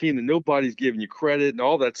tell my team that nobody's giving you credit and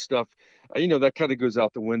all that stuff. That kind of goes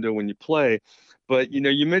out the window when you play. But,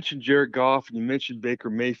 you mentioned Jared Goff and you mentioned Baker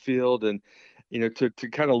Mayfield, and, to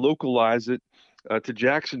kind of localize it to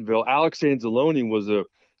Jacksonville, Alex Anzalone was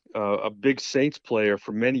a big Saints player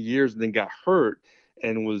for many years and then got hurt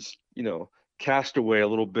and was, castaway a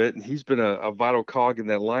little bit, and he's been a vital cog in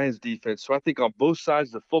that Lions defense. So I think on both sides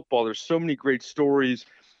of the football, there's so many great stories.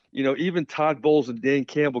 Even Todd Bowles and Dan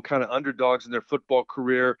Campbell, kind of underdogs in their football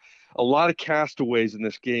career, a lot of castaways in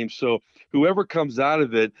this game. So whoever comes out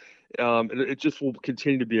of it, it just will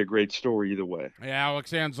continue to be a great story either way. Yeah,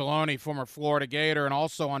 Alex Anzalone, former Florida Gator, and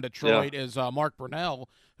also on Detroit is Mark Brunell,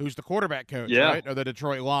 who's the quarterback coach, right, of the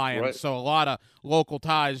Detroit Lions. Right. So a lot of local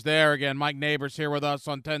ties there. Again, Mike Neighbors here with us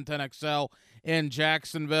on 1010XL in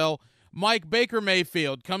Jacksonville. Mike, Baker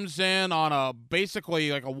Mayfield comes in on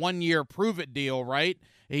basically like a 1-year prove-it deal, right?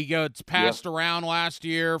 He gets passed around last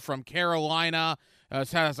year from Carolina,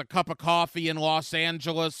 has a cup of coffee in Los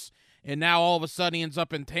Angeles, and now all of a sudden he ends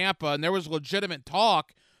up in Tampa. And there was legitimate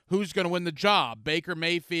talk who's going to win the job, Baker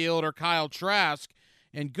Mayfield or Kyle Trask.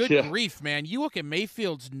 And good grief, man, you look at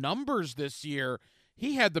Mayfield's numbers this year,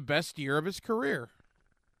 he had the best year of his career.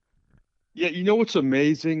 Yeah, what's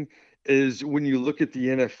amazing is when you look at the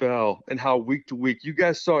NFL and how week to week, you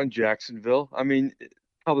guys saw in Jacksonville, I mean,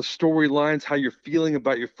 how the storylines, how you're feeling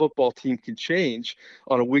about your football team can change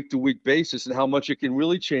on a week-to-week basis and how much it can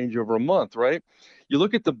really change over a month, right? You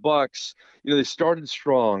look at the Bucs, they started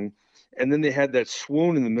strong, and then they had that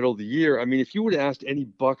swoon in the middle of the year. I mean, if you would have asked any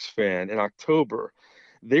Bucs fan in October,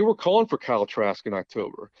 they were calling for Kyle Trask in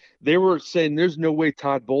October. They were saying there's no way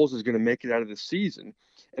Todd Bowles is going to make it out of the season.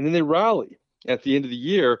 And then they rally at the end of the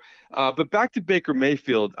year. But back to Baker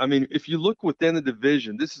Mayfield, I mean, if you look within the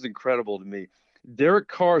division, this is incredible to me. Derek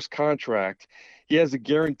Carr's contract, he has a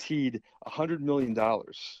guaranteed $100 million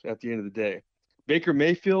at the end of the day. Baker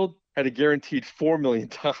Mayfield had a guaranteed $4 million.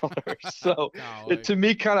 So it, to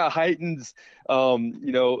me, kind of heightens,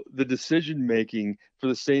 the decision-making for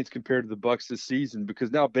the Saints compared to the Bucs this season, because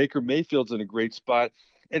now Baker Mayfield's in a great spot.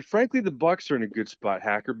 And frankly, the Bucs are in a good spot,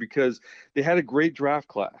 Hacker, because they had a great draft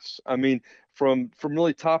class. I mean, from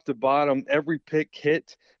really top to bottom, every pick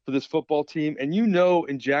hit for this football team. And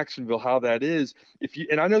in Jacksonville how that is.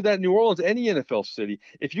 And I know that in New Orleans, any NFL city,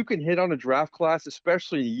 if you can hit on a draft class,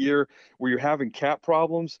 especially in a year where you're having cap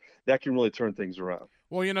problems, that can really turn things around.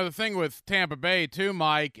 Well, the thing with Tampa Bay too,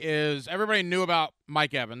 Mike, is everybody knew about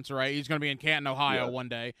Mike Evans, right? He's going to be in Canton, Ohio one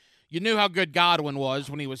day. You knew how good Godwin was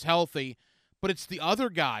when he was healthy. But it's the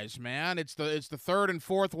other guys, man. It's the third and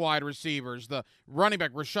fourth wide receivers. The running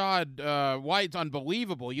back, Rashad White's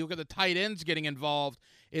unbelievable. You look at the tight ends getting involved.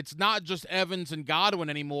 It's not just Evans and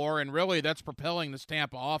Godwin anymore, and really that's propelling this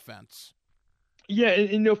Tampa offense. Yeah,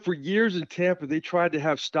 and for years in Tampa, they tried to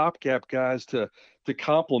have stopgap guys to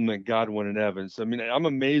complement Godwin and Evans. I mean, I'm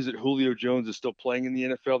amazed that Julio Jones is still playing in the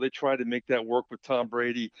NFL. They tried to make that work with Tom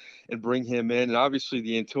Brady and bring him in. And obviously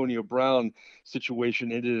the Antonio Brown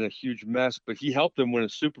situation ended in a huge mess, but he helped them win a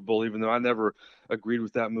Super Bowl, even though I never agreed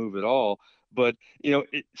with that move at all. But,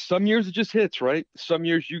 some years it just hits, right? Some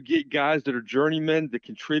years you get guys that are journeymen that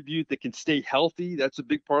contribute, that can stay healthy. That's a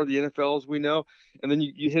big part of the NFL, as we know. And then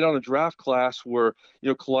you hit on a draft class where,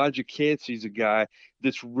 Kalijah Kancey's a guy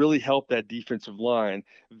that's really helped that defensive line.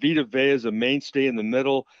 Vita Vea is a mainstay in the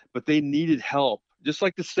middle, but they needed help. Just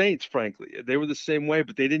like the Saints, frankly. They were the same way,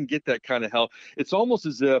 but they didn't get that kind of help. It's almost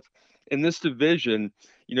as if in this division,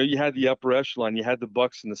 you had the upper echelon, you had the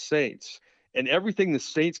Bucs and the Saints. And everything the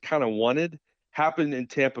Saints kind of wanted happened in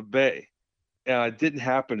Tampa Bay. It didn't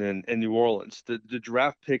happen in New Orleans. The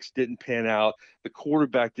draft picks didn't pan out. The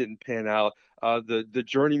quarterback didn't pan out. The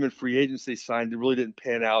journeyman free agents they signed really didn't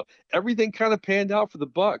pan out. Everything kind of panned out for the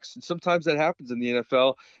Bucs. And sometimes that happens in the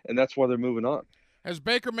NFL, and that's why they're moving on. Has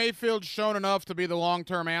Baker Mayfield shown enough to be the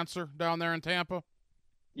long-term answer down there in Tampa?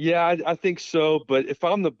 Yeah, I think so. But if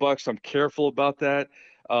I'm the Bucs, I'm careful about that.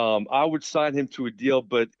 I would sign him to a deal,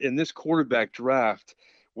 but in this quarterback draft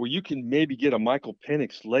where you can maybe get a Michael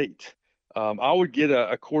Penix late, I would get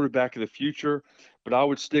a quarterback of the future, but I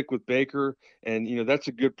would stick with Baker. And, that's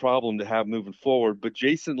a good problem to have moving forward. But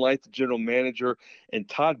Jason Light, the general manager, and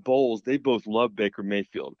Todd Bowles, they both love Baker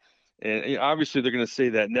Mayfield. And obviously they're going to say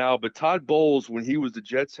that now, but Todd Bowles, when he was the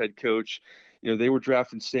Jets head coach, they were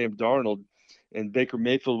drafting Sam Darnold, and Baker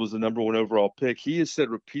Mayfield was the number 1 overall pick. He has said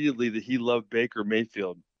repeatedly that he loved Baker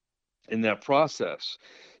Mayfield in that process.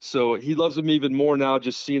 So he loves him even more now,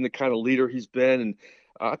 just seeing the kind of leader he's been. And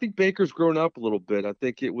I think Baker's grown up a little bit. I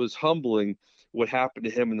think it was humbling what happened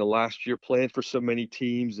to him in the last year, playing for so many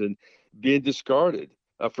teams and being discarded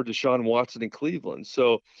for Deshaun Watson in Cleveland.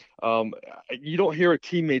 So you don't hear a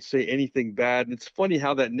teammate say anything bad. And it's funny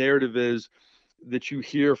how that narrative is that you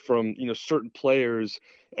hear from, certain players.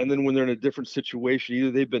 And then when they're in a different situation, either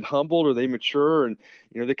they've been humbled or they mature and,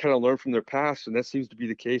 they kind of learn from their past. And that seems to be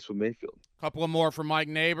the case with Mayfield. Couple of more from Mike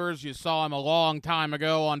Neighbors. You saw him a long time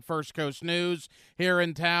ago on First Coast News here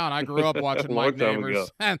in town. I grew up watching Mike Neighbors.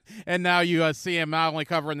 And now you see him not only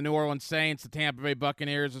covering the New Orleans Saints, the Tampa Bay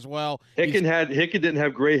Buccaneers as well. Hicken didn't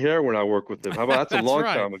have gray hair when I worked with him. How about that's a long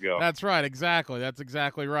time ago. That's right. Exactly. That's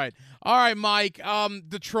exactly right. All right, Mike.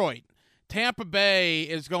 Detroit. Tampa Bay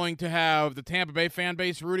is going to have the Tampa Bay fan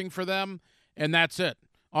base rooting for them, and that's it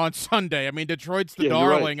on Sunday. I mean, Detroit's the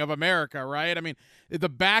darling of America, right? I mean, the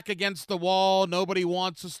back against the wall, nobody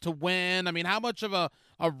wants us to win. I mean, how much of a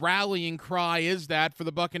rallying cry is that for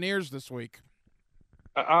the Buccaneers this week?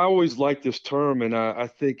 I always like this term, and I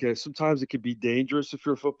think sometimes it can be dangerous if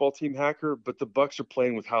you're a football team hacker, but the Bucs are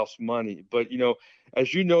playing with house money. But,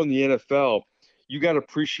 as you know in the NFL, you got to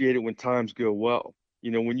appreciate it when times go well.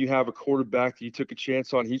 When you have a quarterback that you took a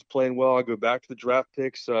chance on, he's playing well. I go back to the draft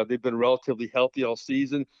picks. They've been relatively healthy all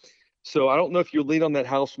season. So I don't know if you lean on that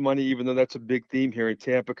house money, even though that's a big theme here in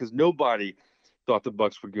Tampa, because nobody thought the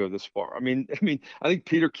Bucs would go this far. I mean, I think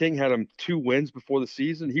Peter King had them 2 wins before the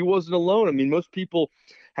season. He wasn't alone. I mean, most people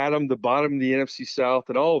had them the bottom of the NFC South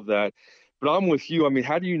and all of that. But I'm with you. I mean,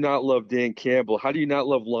 how do you not love Dan Campbell? How do you not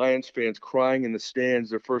love Lions fans crying in the stands,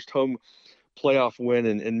 their first home playoff win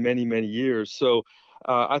in many, many years? So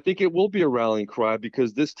I think it will be a rallying cry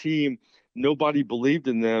because this team, nobody believed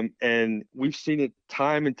in them. And we've seen it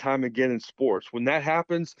time and time again in sports. When that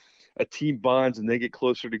happens, a team bonds and they get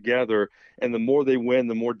closer together. And the more they win,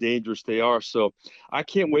 the more dangerous they are. So I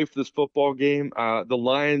can't wait for this football game. The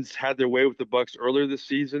Lions had their way with the Bucs earlier this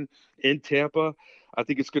season in Tampa. I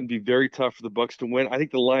think it's going to be very tough for the Bucs to win. I think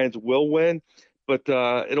the Lions will win, but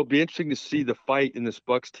it'll be interesting to see the fight in this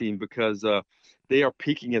Bucs team because they are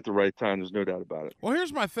peaking at the right time. There's no doubt about it. Well,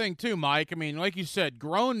 here's my thing, too, Mike. I mean, like you said,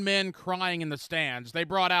 grown men crying in the stands. They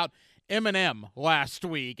brought out Eminem last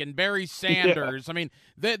week and Barry Sanders. Yeah. I mean,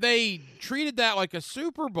 they treated that like a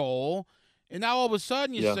Super Bowl, and now all of a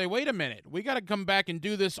sudden you say, wait a minute, we got to come back and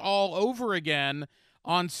do this all over again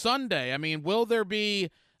on Sunday. I mean, will there be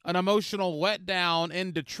an emotional letdown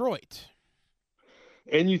in Detroit?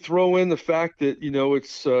 And you throw in the fact that,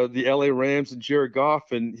 it's the LA Rams and Jared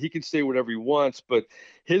Goff, and he can say whatever he wants, but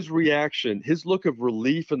his reaction, his look of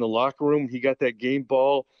relief in the locker room, he got that game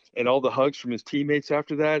ball and all the hugs from his teammates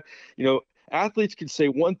after that. Athletes can say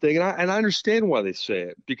one thing, and I understand why they say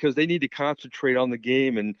it, because they need to concentrate on the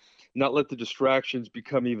game and not let the distractions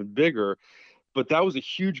become even bigger. But that was a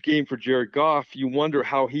huge game for Jared Goff. You wonder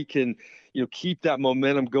how he can, keep that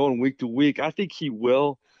momentum going week to week. I think he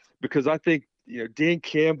will, because I think, Dan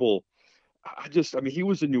Campbell, he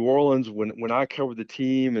was in New Orleans when I covered the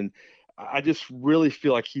team, and I just really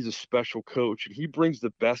feel like he's a special coach, and he brings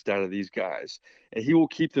the best out of these guys, and he will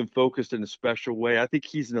keep them focused in a special way. I think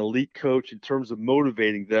he's an elite coach in terms of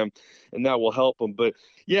motivating them, and that will help them. But,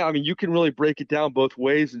 yeah, you can really break it down both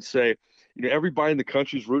ways and say, everybody in the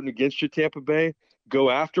country is rooting against you, Tampa Bay. Go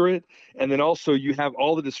after it. And then also you have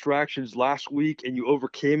all the distractions last week and you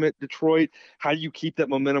overcame it, Detroit. How do you keep that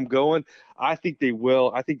momentum going? I think they will.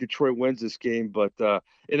 I think Detroit wins this game. But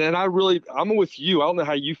I'm with you. I don't know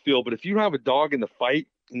how you feel, but if you don't have a dog in the fight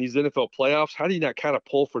in these NFL playoffs, how do you not kind of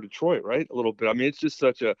pull for Detroit, right? A little bit. It's just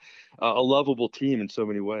such a lovable team in so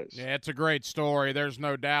many ways. Yeah, it's a great story. There's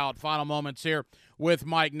no doubt. Final moments here with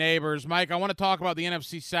Mike Neighbors. Mike, I want to talk about the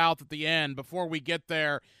NFC South at the end. Before we get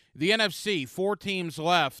there, the NFC, 4 teams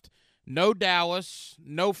left. No Dallas,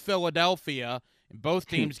 no Philadelphia. And both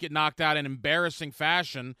teams get knocked out in embarrassing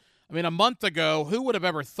fashion. A month ago, who would have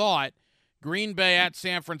ever thought Green Bay at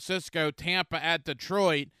San Francisco, Tampa at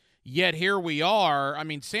Detroit, yet here we are.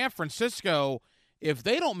 San Francisco, if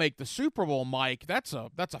they don't make the Super Bowl, Mike, that's a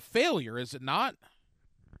failure, is it not?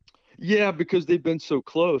 Yeah, because they've been so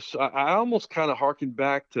close. I almost kind of harken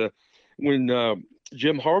back to when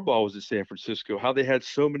Jim Harbaugh was at San Francisco, how they had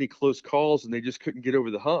so many close calls and they just couldn't get over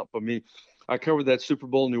the hump. I covered that Super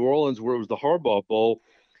Bowl in New Orleans where it was the Harbaugh Bowl.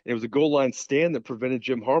 And it was a goal line stand that prevented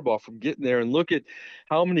Jim Harbaugh from getting there. And look at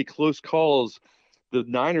how many close calls the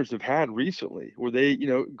Niners have had recently where they,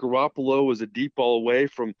 Garoppolo was a deep ball away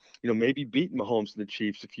from, maybe beating Mahomes and the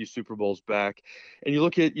Chiefs a few Super Bowls back. And you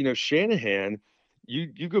look at, Shanahan,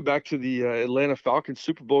 you go back to the Atlanta Falcons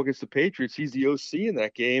Super Bowl against the Patriots. He's the OC in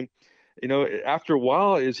that game. After a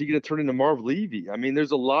while, is he going to turn into Marv Levy?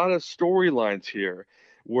 There's a lot of storylines here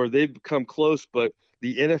where they've become close, but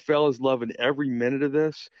the NFL is loving every minute of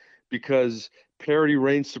this because parity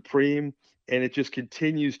reigns supreme, and it just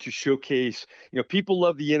continues to showcase. People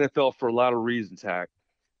love the NFL for a lot of reasons, Hack,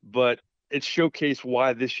 but it showcased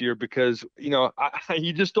why this year, because,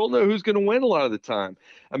 you just don't know who's going to win a lot of the time.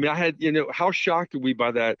 I mean, how shocked are we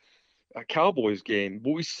by that Cowboys game?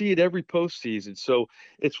 But we see it every postseason. So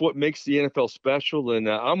it's what makes the NFL special. And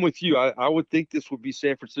I'm with you. I would think this would be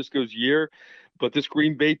San Francisco's year, but this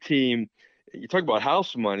Green Bay team, you talk about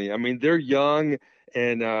house money. I mean, they're young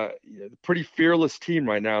and pretty fearless team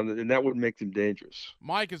right now, and that would make them dangerous.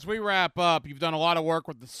 Mike, as we wrap up, you've done a lot of work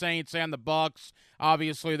with the Saints and the Bucs.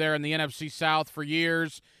 Obviously, they're in the NFC South for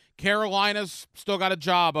years. Carolina's still got a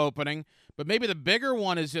job opening, but maybe the bigger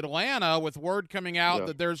one is Atlanta, with word coming out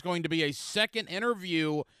that there's going to be a second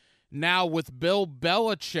interview now with Bill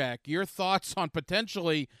Belichick. Your thoughts on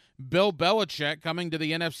potentially Bill Belichick coming to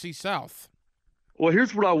the NFC South? Well,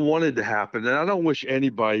 here's what I wanted to happen, and I don't wish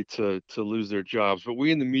anybody to lose their jobs, but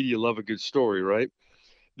we in the media love a good story, right?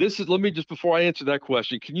 Let me just, before I answer that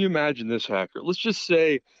question, can you imagine this, Hacker? Let's just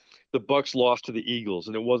say the Bucs lost to the Eagles,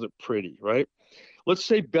 and it wasn't pretty, right? Let's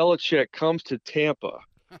say Belichick comes to Tampa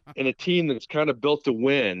and a team that's kind of built to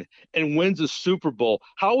win and wins a Super Bowl.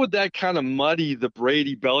 How would that kind of muddy the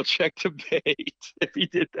Brady-Belichick debate if he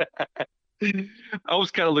did that? I was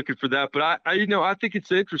kind of looking for that, but I think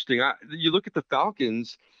it's interesting. You look at the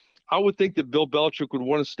Falcons, I would think that Bill Belichick would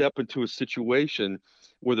want to step into a situation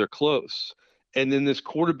where they're close. And then this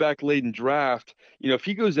quarterback-laden draft, if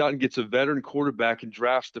he goes out and gets a veteran quarterback and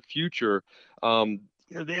drafts the future,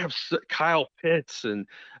 they have Kyle Pitts and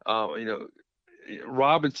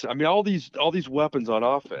Robinson. I mean, all these weapons on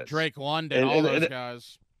offense. Drake London, all those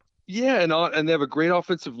guys. Yeah, and they have a great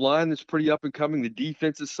offensive line that's pretty up and coming. The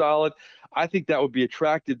defense is solid. I think that would be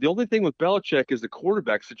attractive. The only thing with Belichick is the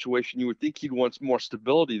quarterback situation. You would think he'd want more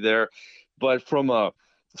stability there. But from a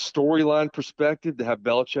storyline perspective, to have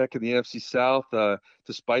Belichick in the NFC South to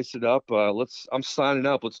spice it up, I'm signing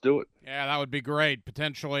up. Let's do it. Yeah, that would be great.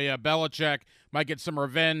 Potentially Belichick might get some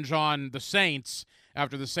revenge on the Saints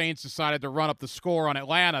after the Saints decided to run up the score on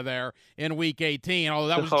Atlanta there in Week 18. Although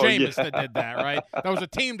that was Jameis that did that, right? That was a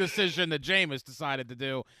team decision that Jameis decided to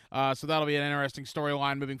do. So that'll be an interesting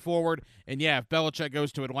storyline moving forward. And, yeah, if Belichick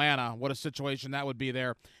goes to Atlanta, what a situation that would be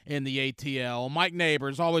there in the ATL. Mike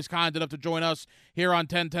Neighbors, always kind enough to join us here on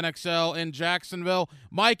 1010XL in Jacksonville.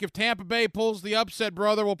 Mike, if Tampa Bay pulls the upset,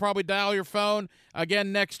 brother, we'll probably dial your phone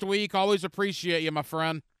again next week. Always appreciate you, my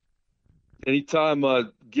friend. Anytime,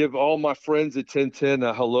 give all my friends at 1010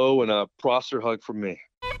 a hello and a Prosser hug from me.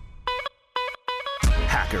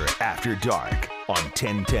 Hacker After Dark on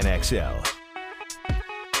 1010XL.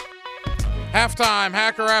 Halftime,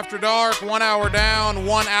 Hacker After Dark, 1 hour down,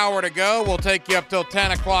 1 hour to go. We'll take you up till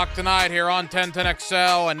 10 o'clock tonight here on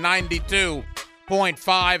 1010XL and 92.5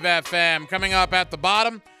 FM. Coming up at the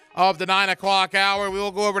bottom of the 9 o'clock hour, we will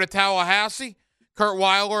go over to Tallahassee. Kurt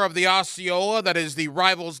Weiler of the Osceola, that is the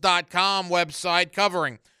Rivals.com website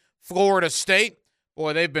covering Florida State.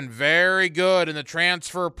 Boy, they've been very good in the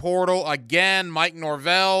transfer portal. Again, Mike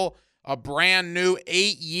Norvell, a brand new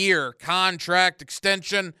 8-year contract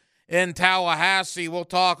extension in Tallahassee. We'll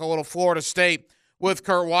talk a little Florida State with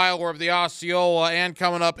Kurt Weiler of the Osceola, and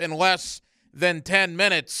coming up in less than 10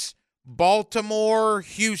 minutes, Baltimore,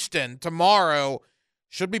 Houston tomorrow.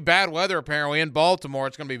 Should be bad weather, apparently, in Baltimore.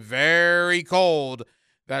 It's going to be very cold.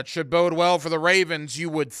 That should bode well for the Ravens, you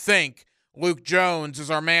would think. Luke Jones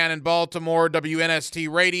is our man in Baltimore,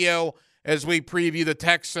 WNST Radio, as we preview the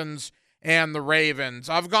Texans and the Ravens.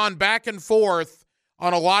 I've gone back and forth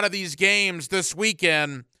on a lot of these games this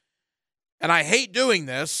weekend, and I hate doing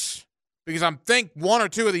this because I think one or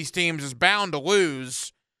two of these teams is bound to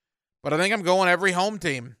lose, but I think I'm going every home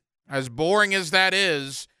team. As boring as that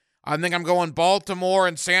is, I think I'm going Baltimore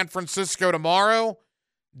and San Francisco tomorrow,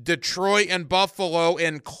 Detroit and Buffalo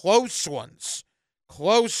in close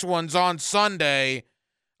ones on Sunday.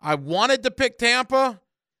 I wanted to pick Tampa,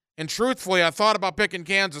 and truthfully, I thought about picking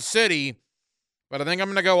Kansas City, but I think I'm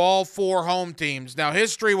going to go all four home teams. Now,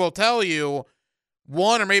 history will tell you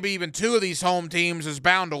one or maybe even two of these home teams is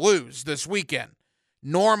bound to lose this weekend.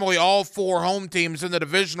 Normally, all four home teams in the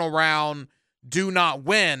divisional round do not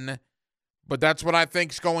win, but that's what I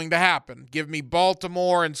think is going to happen. Give me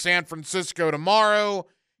Baltimore and San Francisco tomorrow.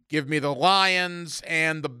 Give me the Lions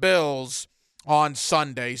and the Bills on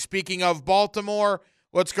Sunday. Speaking of Baltimore,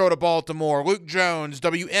 let's go to Baltimore. Luke Jones,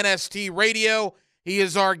 WNST Radio. He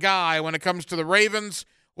is our guy when it comes to the Ravens.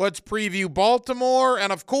 Let's preview Baltimore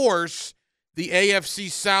and, of course, the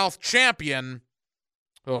AFC South champion,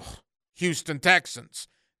 Houston Texans.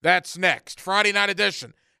 That's next. Friday night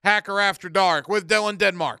edition, Hacker After Dark with Dylan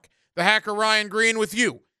Denmark. The Hacker Ryan Green with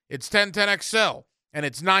you. It's 1010XL, and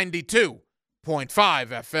it's 92.5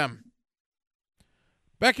 FM.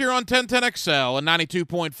 Back here on 1010XL and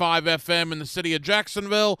 92.5 FM in the city of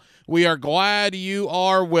Jacksonville, we are glad you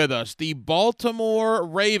are with us. The Baltimore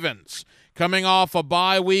Ravens, coming off a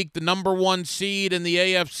bye week, the number 1 seed in the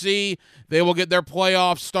AFC. They will get their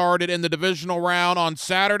playoffs started in the divisional round on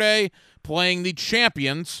Saturday, playing the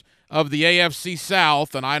champions of the AFC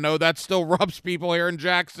South. And I know that still rubs people here in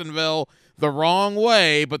Jacksonville the wrong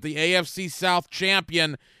way, but the AFC South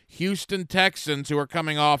champion, Houston Texans, who are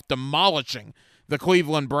coming off demolishing the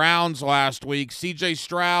Cleveland Browns last week. C.J.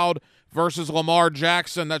 Stroud versus Lamar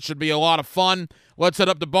Jackson. That should be a lot of fun. Let's head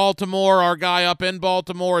up to Baltimore. Our guy up in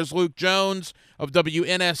Baltimore is Luke Jones of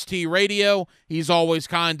WNST Radio. He's always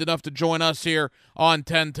kind enough to join us here on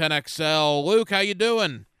 1010XL. Luke, how you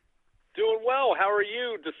doing? Doing well. How are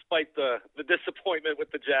you, despite the disappointment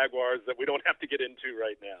with the Jaguars that we don't have to get into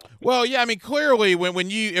right now? Well, yeah, I mean, clearly,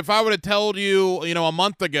 if I would have told you, a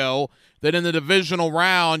month ago that in the divisional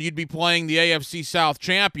round you'd be playing the AFC South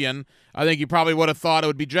champion, I think you probably would have thought it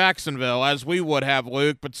would be Jacksonville, as we would have,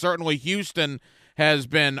 Luke. But certainly Houston has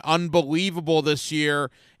been unbelievable this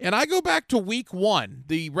year. And I go back to week 1,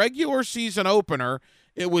 the regular season opener.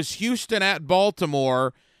 It was Houston at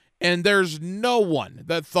Baltimore. And there's no one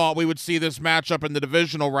that thought we would see this matchup in the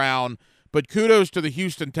divisional round, but kudos to the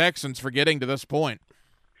Houston Texans for getting to this point.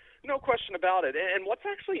 No question about it. And what's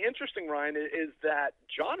actually interesting, Ryan, is that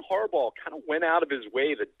John Harbaugh kind of went out of his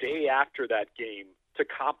way the day after that game to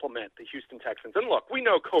compliment the Houston Texans. And look, we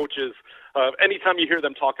know coaches, anytime you hear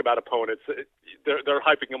them talk about opponents, they're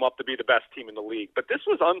hyping them up to be the best team in the league. But this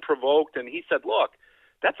was unprovoked, and he said, look,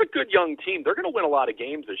 that's a good young team. They're going to win a lot of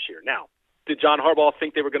games this year. Now, did John Harbaugh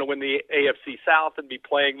think they were going to win the AFC South and be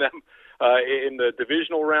playing them in the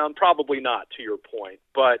divisional round? Probably not, to your point.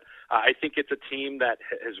 But I think it's a team that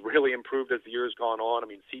has really improved as the year has gone on. I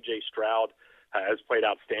mean, C.J. Stroud has played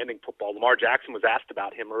outstanding football. Lamar Jackson was asked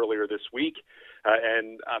about him earlier this week.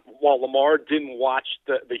 And while Lamar didn't watch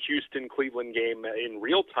the Houston-Cleveland game in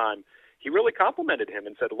real time, he really complimented him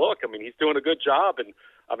and said, look, I mean, he's doing a good job. And,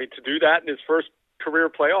 I mean, to do that in his first career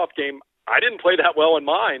playoff game, I didn't play that well in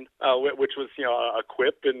mine, which was, a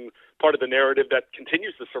quip and part of the narrative that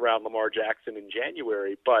continues to surround Lamar Jackson in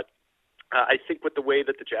January. But I think with the way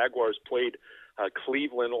that the Jaguars played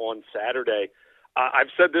Cleveland on Saturday,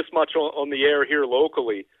 I've said this much on the air here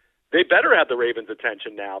locally, they better have the Ravens'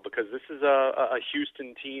 attention now, because this is a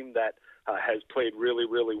Houston team that has played really,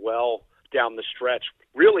 really well down the stretch.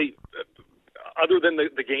 Really, other than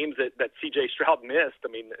the games that C.J. Stroud missed, I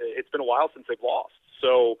mean, it's been a while since they've lost.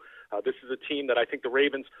 So this is a team that I think the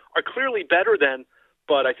Ravens are clearly better than,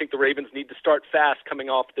 but I think the Ravens need to start fast coming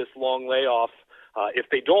off this long layoff. If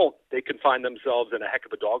they don't, they can find themselves in a heck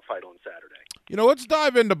of a dogfight on Saturday. Let's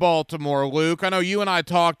dive into Baltimore, Luke. I know you and I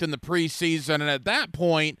talked in the preseason, and at that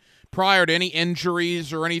point, prior to any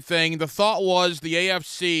injuries or anything, the thought was the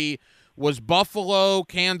AFC was Buffalo,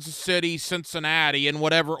 Kansas City, Cincinnati in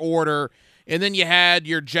whatever order, and then you had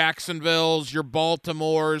your Jacksonvilles, your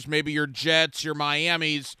Baltimores, maybe your Jets, your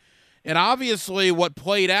Miamis. And obviously what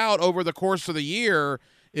played out over the course of the year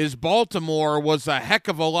is Baltimore was a heck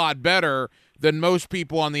of a lot better than most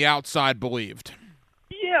people on the outside believed.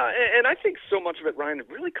 Yeah, and I think so much of it, Ryan, it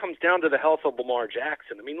really comes down to the health of Lamar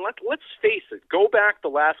Jackson. I mean, let's face it. Go back the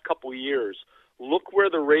last couple of years. Look where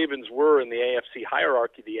the Ravens were in the AFC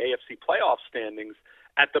hierarchy, the AFC playoff standings,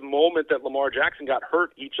 at the moment that Lamar Jackson got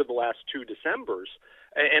hurt each of the last 2 Decembers.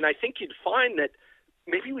 And I think you'd find that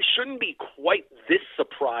maybe we shouldn't be quite this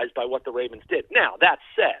surprised by what the Ravens did. Now, that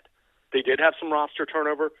said, they did have some roster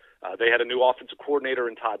turnover. They had a new offensive coordinator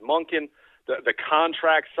in Todd Monken. The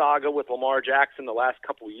contract saga with Lamar Jackson the last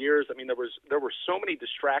couple of years, I mean, there were so many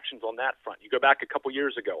distractions on that front. You go back a couple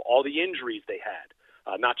years ago, all the injuries they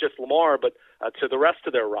had, not just Lamar, but to the rest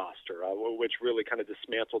of their roster, which really kind of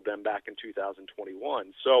dismantled them back in 2021.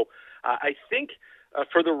 So I think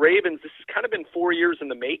for the Ravens, this has kind of been 4 years in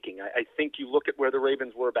the making. I think you look at where the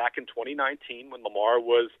Ravens were back in 2019 when Lamar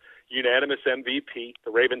was unanimous MVP.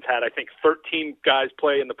 The Ravens had, I think, 13 guys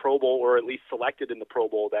play in the Pro Bowl, or at least selected in the Pro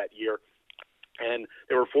Bowl that year. And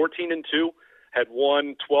they were 14-2, had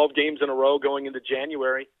won 12 games in a row going into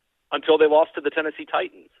January until they lost to the Tennessee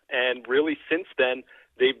Titans. And really since then,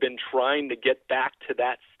 they've been trying to get back to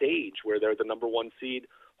that stage where they're the number 1 seed,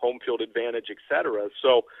 home field advantage, et cetera.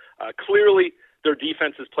 So clearly their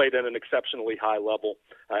defense has played at an exceptionally high level.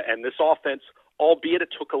 And this offense, albeit it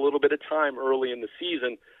took a little bit of time early in the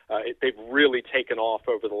season, they've really taken off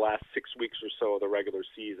over the last 6 weeks or so of the regular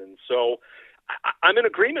season. So I'm in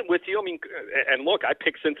agreement with you. I mean, and look, I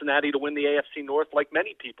picked Cincinnati to win the AFC North like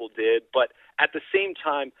many people did, but at the same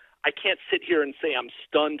time, I can't sit here and say I'm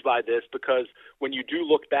stunned by this, because when you do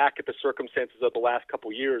look back at the circumstances of the last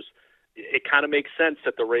couple years, it kind of makes sense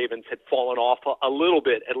that the Ravens had fallen off a little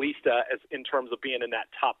bit, at least as in terms of being in that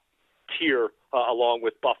top tier, along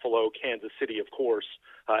with Buffalo, Kansas City, of course,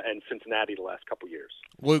 and Cincinnati the last couple years.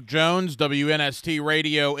 Luke Jones, WNST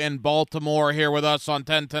Radio in Baltimore, here with us on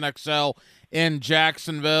 1010XL in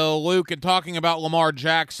Jacksonville. Luke, and talking about Lamar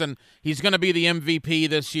Jackson, he's going to be the MVP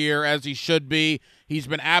this year, as he should be. He's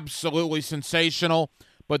been absolutely sensational,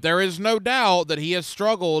 but there is no doubt that he has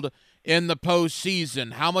struggled in the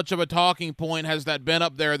postseason. How much of a talking point has that been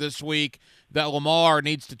up there this week that Lamar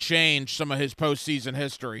needs to change some of his postseason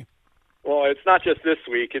history? Well, it's not just this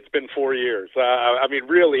week. It's been 4 years. I mean,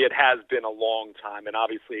 really, it has been a long time, and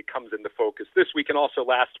obviously it comes into focus this week and also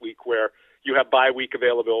last week where you have bye-week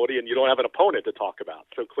availability and you don't have an opponent to talk about.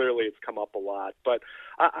 So clearly it's come up a lot. But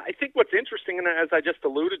I think what's interesting, and as I just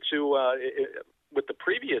alluded to with the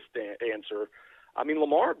previous answer, I mean,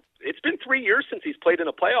 Lamar, it's been 3 years since he's played in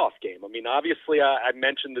a playoff game. I mean, obviously, I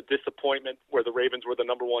mentioned the disappointment where the Ravens were the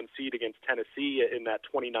number one seed against Tennessee in that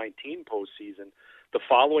 2019 postseason. The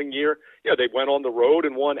following year, they went on the road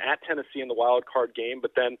and won at Tennessee in the wild card game,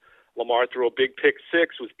 but then Lamar threw a big pick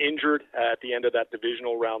six, was injured at the end of that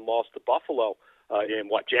divisional round, lost to Buffalo in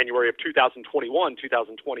January of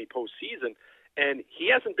 2020 postseason, and he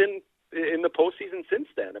hasn't been in the postseason since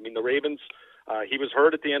then. I mean, the Ravens, he was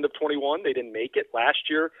hurt at the end of 21. They didn't make it. Last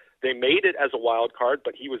year, they made it as a wild card,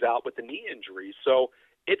 but he was out with a knee injury. So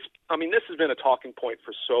this has been a talking point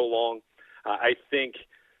for so long. I think,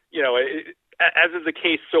 as is the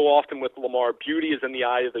case so often with Lamar, beauty is in the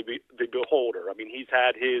eye of the beholder. I mean, he's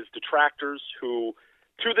had his detractors who,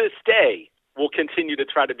 to this day, will continue to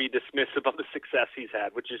try to be dismissive of the success he's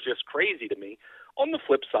had, which is just crazy to me. On the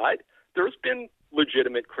flip side, there's been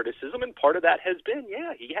legitimate criticism, and part of that has been,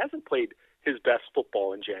 he hasn't played his best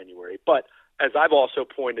football in January. But as I've also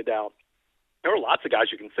pointed out, there are lots of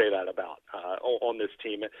guys you can say that about on this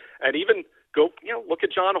team. And even look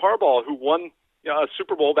at John Harbaugh, who won a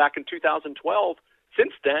Super Bowl back in 2012.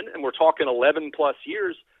 Since then, and we're talking 11-plus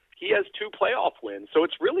years, he has 2 playoff wins. So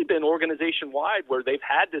it's really been organization-wide where they've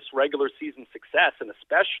had this regular season success, and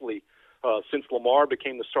especially since Lamar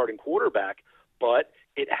became the starting quarterback, but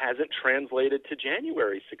it hasn't translated to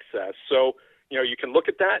January success. So, you can look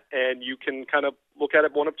at that, and you can kind of look at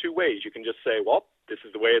it one of two ways. You can just say, well, this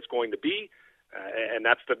is the way it's going to be, and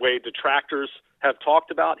that's the way detractors have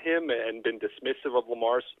talked about him and been dismissive of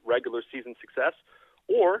Lamar's regular season success.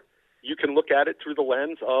 Or you can look at it through the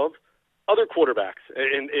lens of other quarterbacks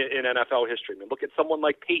in NFL history. I mean, look at someone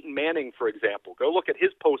like Peyton Manning, for example. Go look at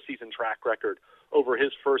his postseason track record over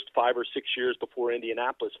his first 5 or 6 years before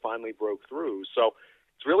Indianapolis finally broke through. So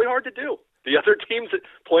it's really hard to do. The other teams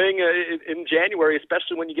playing in January,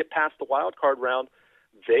 especially when you get past the wild card round,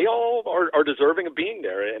 they all are deserving of being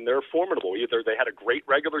there, and they're formidable. Either they had a great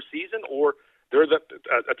regular season, or they're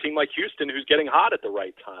a team like Houston who's getting hot at the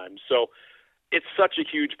right time. So it's such a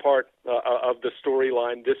huge part of the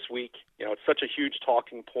storyline this week. It's such a huge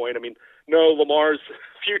talking point. I mean, no, Lamar's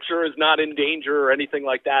future is not in danger or anything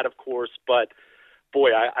like that, of course. But, boy,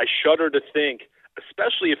 I shudder to think,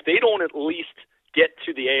 especially if they don't at least get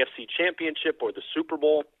to the AFC Championship or the Super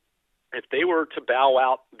Bowl, if they were to bow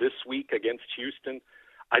out this week against Houston,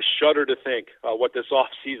 I shudder to think what this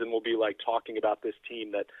offseason will be like, talking about this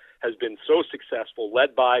team that has been so successful,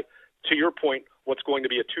 led by, to your point, what's going to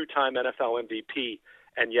be a 2-time NFL MVP,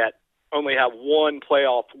 and yet only have 1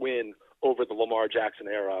 playoff win over the Lamar Jackson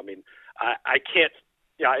era. I mean, I can't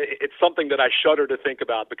 – it's something that I shudder to think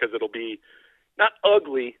about, because it'll be not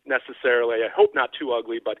ugly necessarily. I hope not too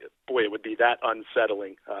ugly, but, boy, it would be that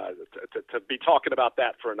unsettling to be talking about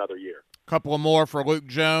that for another year. Couple of more for Luke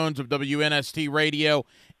Jones of WNST Radio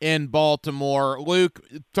in Baltimore. Luke,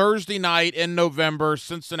 Thursday night in November,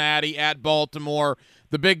 Cincinnati at Baltimore.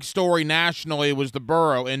 The big story nationally was the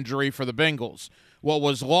Burrow injury for the Bengals. What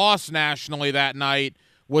was lost nationally that night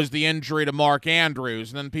was the injury to Mark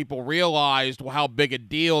Andrews, and then people realized how big a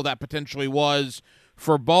deal that potentially was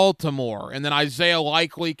for Baltimore. And then Isaiah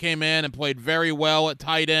Likely came in and played very well at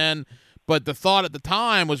tight end, but the thought at the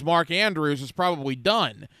time was Mark Andrews is probably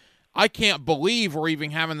done. I can't believe we're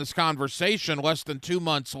even having this conversation less than 2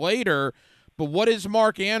 months later, but what is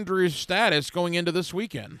Mark Andrews' status going into this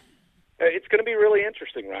weekend? It's going to be really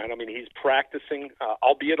interesting, Ryan. I mean, he's practicing,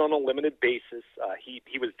 albeit on a limited basis.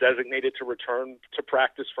 He was designated to return to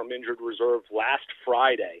practice from injured reserve last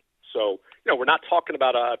Friday. So, we're not talking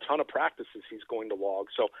about a ton of practices he's going to log.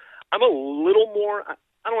 So I'm a little more,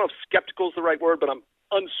 I don't know if skeptical is the right word, but I'm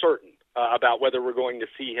uncertain about whether we're going to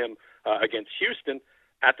see him against Houston.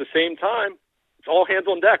 At the same time, it's all hands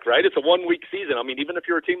on deck, right? It's a 1-week season. I mean, even if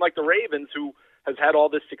you're a team like the Ravens, who has had all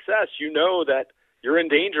this success, you know that you're in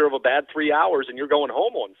danger of a bad 3 hours and you're going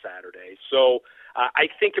home on Saturday. So I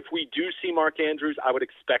think if we do see Mark Andrews, I would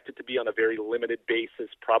expect it to be on a very limited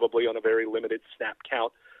basis, probably on a very limited snap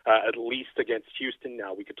count, at least against Houston.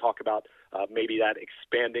 Now, we could talk about maybe that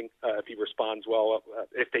expanding if he responds well,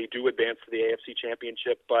 if they do advance to the AFC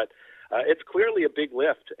Championship. But it's clearly a big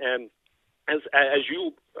lift. And as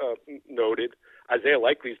you noted, Isaiah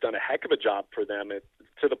Likely's done a heck of a job for them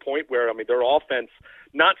to the point where, I mean, their offense,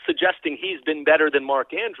 not suggesting he's been better than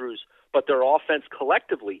Mark Andrews, but their offense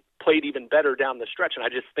collectively played even better down the stretch. And I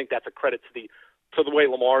just think that's a credit to the way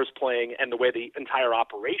Lamar's playing and the way the entire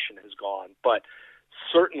operation has gone. But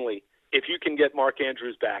certainly, if you can get Mark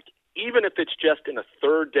Andrews back, even if it's just in a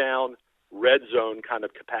third down, red zone kind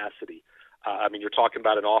of capacity, I mean, you're talking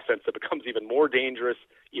about an offense that becomes even more dangerous,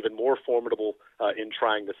 even more formidable in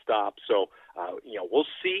trying to stop. So, we'll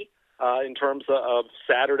see in terms of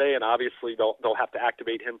Saturday, and obviously they'll have to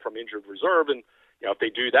activate him from injured reserve. And, if they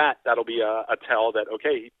do that, that'll be a tell that,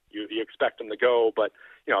 okay, you expect him to go. But,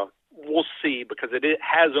 we'll see, because it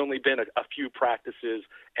has only been a few practices.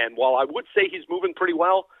 And while I would say he's moving pretty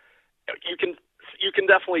well, you can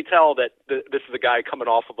definitely tell that this is a guy coming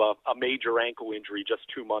off of a major ankle injury just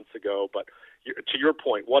 2 months ago. But to your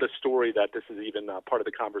point, what a story that this is even part of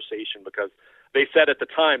the conversation, because they said at the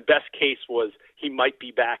time best case was he might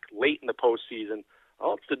be back late in the postseason.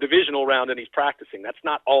 Well, it's the divisional round and he's practicing. That's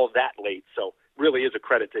not all of that late. So really is a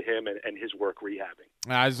credit to him and his work rehabbing.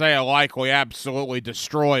 Isaiah Likely absolutely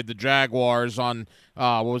destroyed the Jaguars on,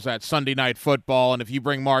 Sunday Night Football. And if you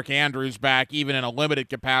bring Mark Andrews back, even in a limited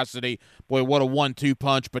capacity, boy, what a 1-2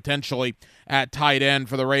 punch potentially at tight end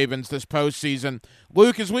for the Ravens this postseason.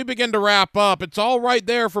 Luke, as we begin to wrap up, it's all right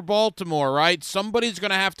there for Baltimore, right? Somebody's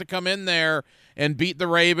going to have to come in there and beat the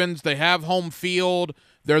Ravens. They have home field.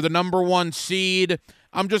 They're the number 1 seed.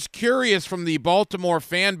 I'm just curious from the Baltimore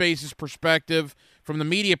fan base's perspective, from the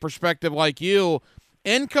media perspective like you,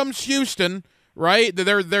 in comes Houston, right?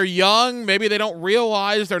 They're young. Maybe they don't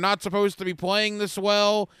realize they're not supposed to be playing this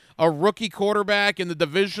well. A rookie quarterback in the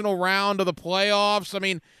divisional round of the playoffs. I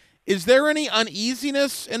mean, is there any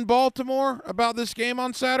uneasiness in Baltimore about this game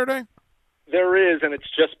on Saturday? There is, and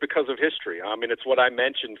it's just because of history. I mean, it's what I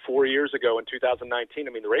mentioned 4 years ago in 2019.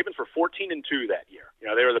 I mean, the Ravens were 14-2 that year.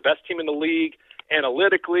 They were the best team in the league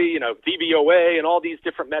analytically, DVOA and all these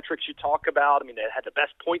different metrics you talk about. I mean, they had the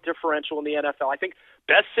best point differential in the NFL. I think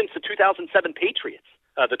best since the 2007 Patriots,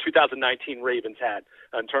 the 2019 Ravens had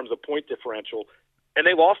in terms of point differential. And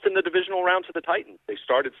they lost in the divisional round to the Titans. They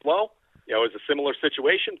started slow. It was a similar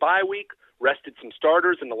situation. Bye week, rested some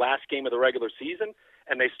starters in the last game of the regular season,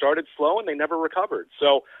 and they started slow and they never recovered.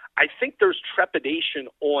 So I think there's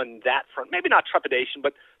trepidation on that front. Maybe not trepidation,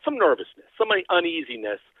 but some nervousness, some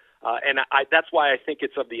uneasiness. That's why I think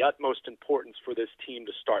it's of the utmost importance for this team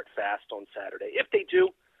to start fast on Saturday. If they do,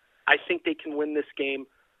 I think they can win this game.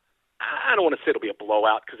 I don't want to say it'll be a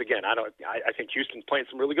blowout because, again, I think Houston's playing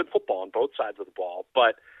some really good football on both sides of the ball.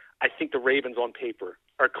 But I think the Ravens on paper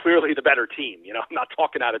are clearly the better team. I'm not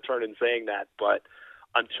talking out of turn in saying that. But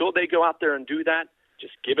until they go out there and do that,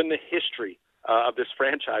 just given the history of this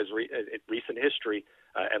franchise, recent history,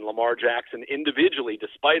 and Lamar Jackson individually,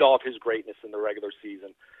 despite all of his greatness in the regular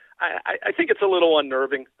season, I think it's a little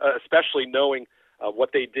unnerving, especially knowing what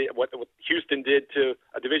they did, what Houston did to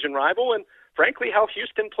a division rival, and frankly how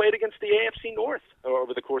Houston played against the AFC North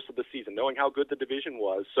over the course of the season, knowing how good the division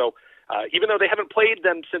was. So even though they haven't played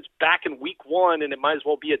them since back in week 1, and it might as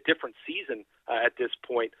well be a different season at this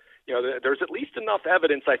point, there's at least enough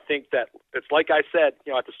evidence, I think, that it's like I said,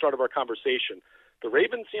 at the start of our conversation, the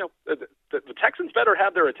Ravens, the Texans better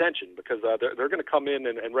have their attention because they're going to come in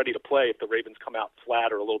and ready to play if the Ravens come out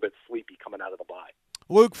flat or a little bit sleepy coming out of the bye.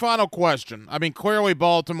 Luke, final question. I mean, clearly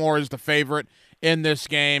Baltimore is the favorite in this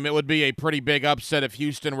game. It would be a pretty big upset if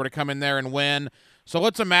Houston were to come in there and win. So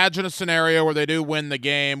let's imagine a scenario where they do win the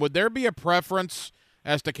game. Would there be a preference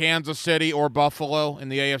as to Kansas City or Buffalo in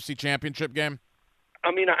the AFC Championship game?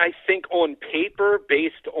 I mean, I think on paper,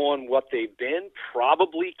 based on what they've been,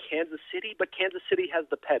 probably Kansas City, but Kansas City has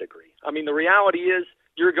the pedigree. I mean, the reality is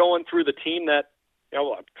you're going through the team that,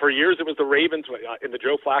 for years it was the Ravens. In the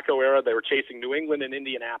Joe Flacco era, they were chasing New England and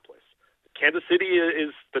Indianapolis. Kansas City is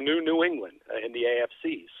the new England in the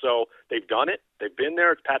AFC. So they've done it. They've been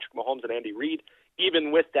there. It's Patrick Mahomes and Andy Reid.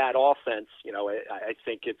 Even with that offense, I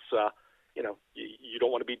think it's, you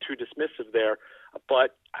don't want to be too dismissive there.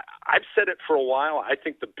 But I've said it for a while. I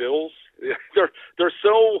think the Bills, they're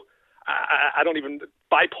so, I don't even,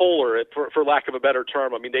 bipolar, for lack of a better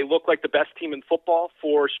term. I mean, they look like the best team in football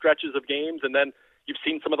for stretches of games, and then you've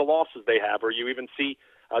seen some of the losses they have, or you even see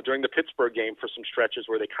during the Pittsburgh game for some stretches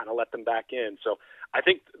where they kind of let them back in. So I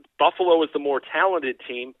think Buffalo is the more talented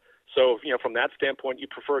team. So, from that standpoint, you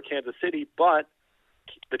prefer Kansas City, but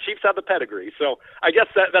the Chiefs have the pedigree. So I guess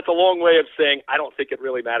that's a long way of saying I don't think it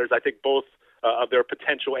really matters. I think both of their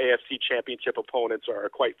potential AFC championship opponents are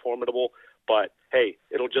quite formidable. But, hey,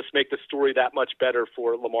 it'll just make the story that much better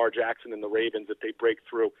for Lamar Jackson and the Ravens if they break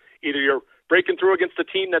through. Either you're breaking through against a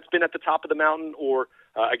team that's been at the top of the mountain or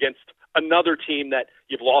against another team that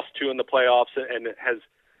you've lost to in the playoffs and has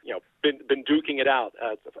been duking it out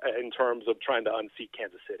in terms of trying to unseat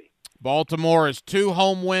Kansas City. Baltimore is 2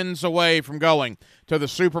 home wins away from going to the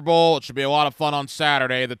Super Bowl. It should be a lot of fun on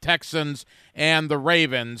Saturday. The Texans and the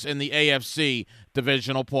Ravens in the AFC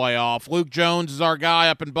divisional playoff. Luke Jones is our guy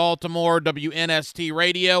up in Baltimore, WNST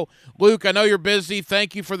Radio. Luke, I know you're busy.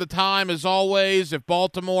 Thank you for the time, as always. If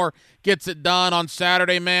Baltimore gets it done on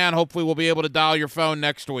Saturday, man, hopefully we'll be able to dial your phone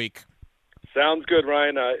next week. Sounds good,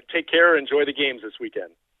 Ryan. Take care. Enjoy the games this weekend.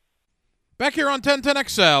 Back here on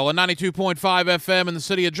 1010XL and 92.5 FM in the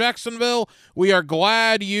city of Jacksonville, we are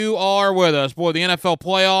glad you are with us. Boy, the NFL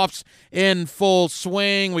playoffs in full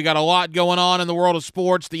swing. We got a lot going on in the world of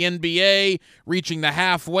sports. The NBA reaching the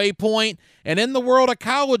halfway point. And in the world of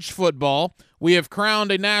college football, we have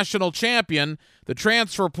crowned a national champion. The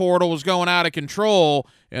transfer portal was going out of control.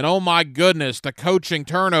 And oh my goodness, the coaching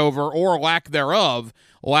turnover or lack thereof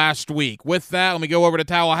last week. With that, let me go over to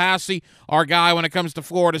Tallahassee. Our guy when it comes to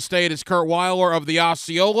Florida State is Kurt Weiler of the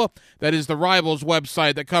Osceola. That is the Rivals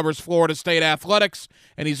website that covers Florida State athletics,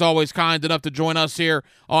 and he's always kind enough to join us here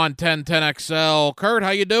on 1010XL. Kurt,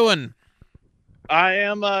 how you doing? I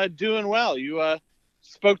am doing well. You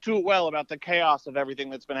spoke to it well about the chaos of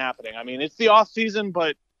everything that's been happening. I mean, it's the off season,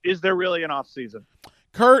 but is there really an off season?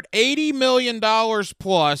 Kurt, $80 million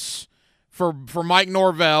plus for Mike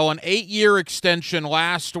Norvell, an 8-year extension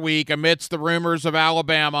last week amidst the rumors of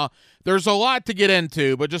Alabama. There's a lot to get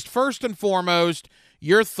into, but just first and foremost,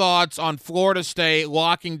 your thoughts on Florida State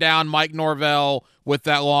locking down Mike Norvell with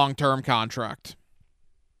that long-term contract.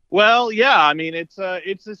 Well, yeah, I mean, it's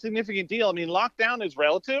a significant deal. I mean, lockdown is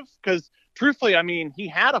relative because truthfully, I mean, he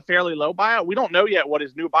had a fairly low buyout. We don't know yet what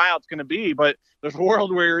his new buyout's going to be, but there's a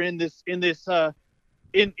world where you're in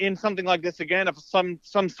something like this again of some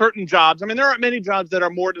certain jobs. I mean, there aren't many jobs that are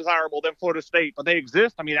more desirable than Florida State, but they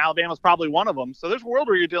exist. I mean, Alabama's probably one of them. So there's a world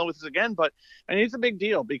where you're dealing with this again, but I mean, it's a big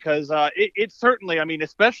deal because it certainly, I mean,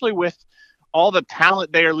 especially with all the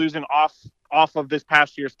talent they are losing off of this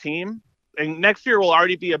past year's team. And next year will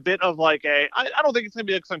already be a bit of like I don't think it's going to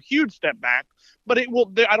be like some huge step back, but it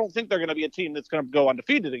will. I don't think they're going to be a team that's going to go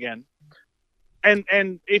undefeated again.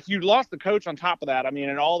 And if you lost the coach on top of that, I mean,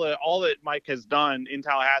 and all that Mike has done in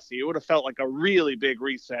Tallahassee, it would have felt like a really big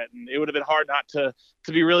reset, and it would have been hard not to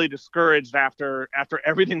be really discouraged after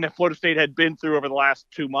everything that Florida State had been through over the last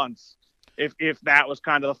 2 months. If that was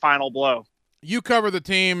kind of the final blow. You cover the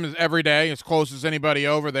team every day, as close as anybody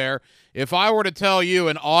over there. If I were to tell you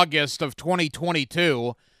in August of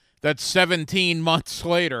 2022 that 17 months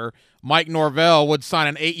later, Mike Norvell would sign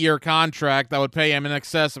an 8-year contract that would pay him in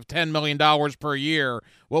excess of $10 million per year,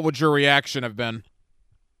 what would your reaction have been?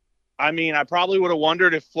 I mean, I probably would have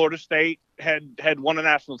wondered if Florida State had won a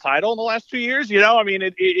national title in the last 2 years. You know, I mean,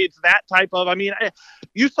 it's that type of, I mean,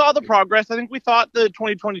 you saw the progress. I think we thought the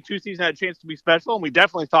 2022 season had a chance to be special, and we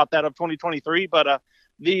definitely thought that of 2023. But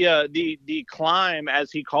the climb,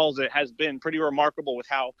 as he calls it, has been pretty remarkable with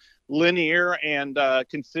how linear and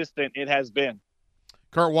consistent it has been.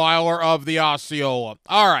 Kurt Weiler of the Osceola.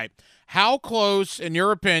 All right. How close, in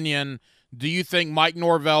your opinion, do you think Mike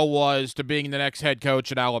Norvell was to being the next head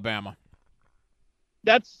coach at Alabama?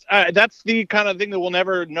 That's the kind of thing that we'll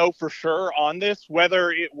never know for sure on this,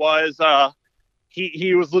 whether it was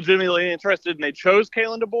he was legitimately interested and they chose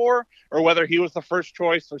Kalen DeBoer, or whether he was the first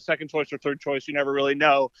choice or second choice or third choice. You never really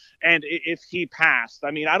know. And if he passed,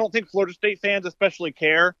 I mean, I don't think Florida State fans especially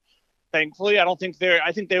care. Thankfully, I think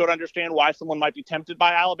they would understand why someone might be tempted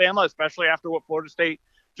by Alabama, especially after what Florida State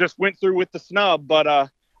just went through with the snub. But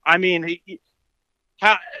I mean,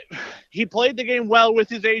 he played the game well with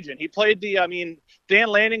his agent. He played Dan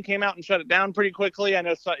Lanning came out and shut it down pretty quickly. I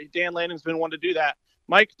know Dan Lanning's been one to do that.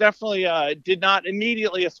 Mike definitely did not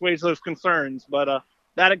immediately assuage those concerns, but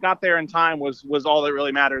that it got there in time was all that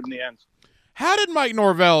really mattered in the end. How did Mike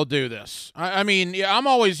Norvell do this? I mean, I'm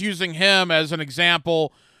always using him as an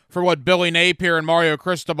example for what Billy Napier and Mario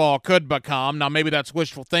Cristobal could become. Now, maybe that's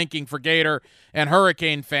wishful thinking for Gator and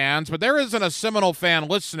Hurricane fans, but there isn't a Seminole fan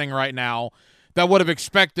listening right now that would have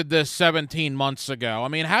expected this 17 months ago. I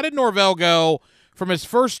mean, how did Norvell go from his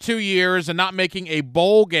first 2 years and not making a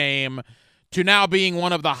bowl game to now being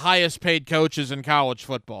one of the highest paid coaches in college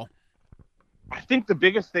football? I think the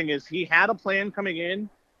biggest thing is he had a plan coming in.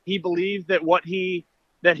 He believed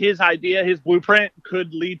that his idea, his blueprint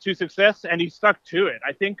could lead to success, and he stuck to it.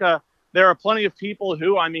 I think there are plenty of people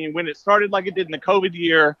who, I mean, when it started like it did in the COVID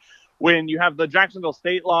year, when you have the Jacksonville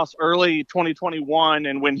State loss early 2021,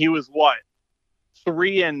 and when he was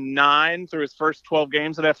 3-9 through his first 12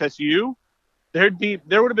 games at FSU, there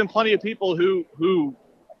would have been plenty of people who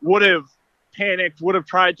would have panicked, would have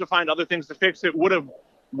tried to find other things to fix it, would have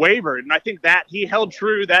wavered. And I think that he held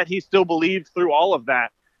true, that he still believed through all of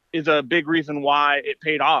that is a big reason why it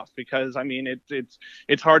paid off, because I mean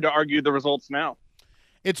it's hard to argue the results now.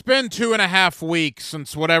 It's been 2.5 weeks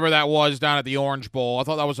since whatever that was down at the Orange Bowl. I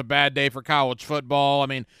thought that was a bad day for college football. I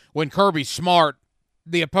mean, when Kirby Smart,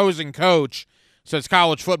 the opposing coach, says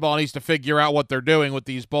college football needs to figure out what they're doing with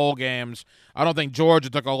these bowl games, I don't think Georgia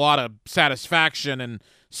took a lot of satisfaction in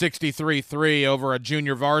 63-3 over a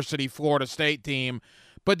junior varsity Florida State team.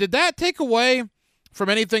 But did that take away from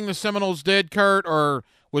anything the Seminoles did, Kurt, or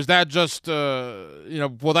was that just,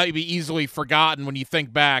 will that be easily forgotten when you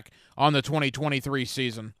think back on the 2023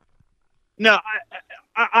 season? No,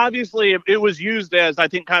 I obviously it was used as, I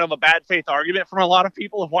think, kind of a bad faith argument from a lot of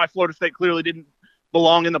people of why Florida State clearly didn't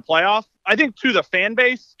belong in the playoff. I think to the fan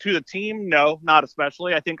base, to the team, no, not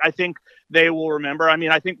especially. I think they will remember. I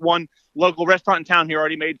mean, I think one local restaurant in town here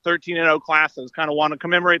already made 13-0 classes, kind of want to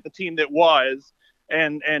commemorate the team that was,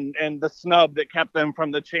 and the snub that kept them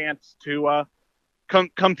from the chance to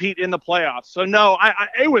compete in the playoffs. So no,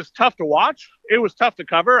 it was tough to watch. It was tough to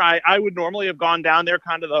cover. I would normally have gone down there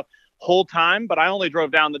kind of the whole time, but I only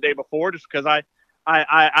drove down the day before just because I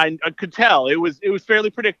could tell it was fairly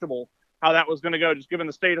predictable how that was going to go, just given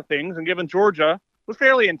the state of things and given Georgia was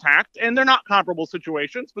fairly intact. And they're not comparable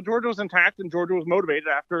situations, but Georgia was intact and Georgia was motivated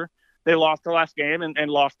after they lost their last game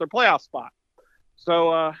and lost their playoff spot.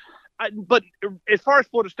 So, but as far as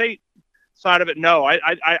Florida State side of it, no,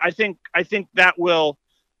 I think that will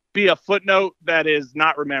be a footnote that is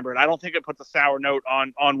not remembered. I don't think it puts a sour note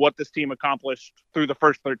on what this team accomplished through the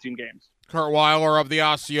first 13 games. Kurt Weiler of the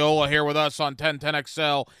Osceola here with us on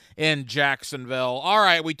 1010XL in Jacksonville. All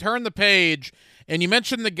right, we turn the page, and you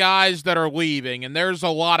mentioned the guys that are leaving, and there's a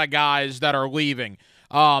lot of guys that are leaving.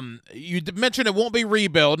 You mentioned it won't be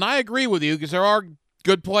rebuild, and I agree with you because there are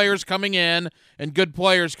good players coming in and good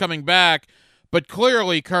players coming back. But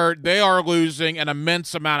clearly, Kurt, they are losing an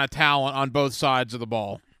immense amount of talent on both sides of the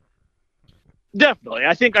ball. Definitely.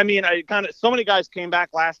 So many guys came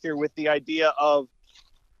back last year with the idea of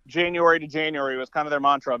January to January was kind of their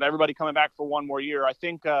mantra of everybody coming back for one more year. I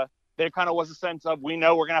think there kind of was a sense of, we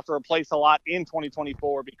know we're going to have to replace a lot in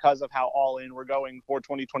 2024 because of how all in we're going for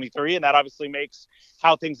 2023. And that obviously makes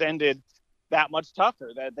how things ended that much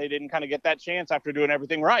tougher, that they didn't kind of get that chance after doing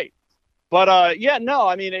everything right. But there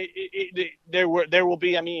will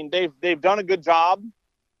be. They've done a good job.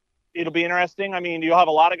 It'll be interesting. You'll have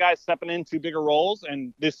a lot of guys stepping into bigger roles,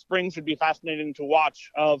 and this spring should be fascinating to watch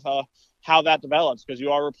of how that develops, because you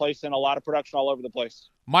are replacing a lot of production all over the place.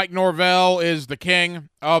 Mike Norvell is the king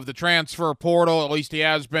of the transfer portal. At least he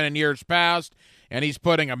has been in years past, and he's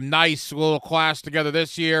putting a nice little class together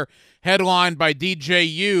this year, headlined by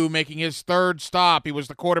DJU making his third stop. He was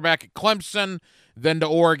the quarterback at Clemson, then to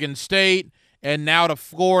Oregon State, and now to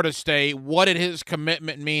Florida State. What did his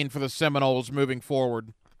commitment mean for the Seminoles moving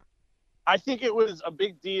forward? I think it was a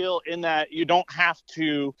big deal in that you don't have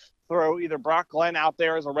to throw either Brock Glenn out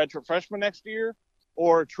there as a redshirt freshman next year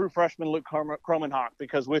or true freshman Luke Kromenhoek,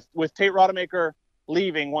 because with Tate Rodemaker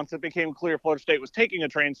leaving, once it became clear Florida State was taking a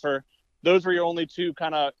transfer, those were your only two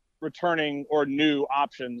kind of returning or new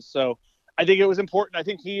options. So I think it was important. I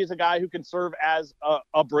think he is a guy who can serve as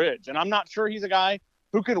a bridge. And I'm not sure he's a guy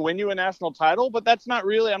who can win you a national title, but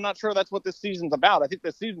I'm not sure that's what this season's about. I think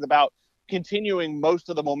this season's about continuing most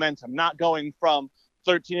of the momentum, not going from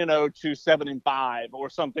 13-0 to 7-5 or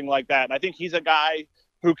something like that. And I think he's a guy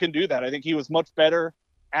who can do that. I think he was much better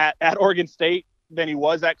at Oregon State than he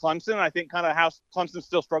was at Clemson. And I think kind of how Clemson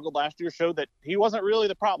still struggled last year showed that he wasn't really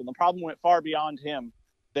the problem. The problem went far beyond him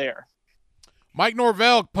there. Mike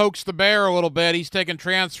Norvell pokes the bear a little bit. He's taking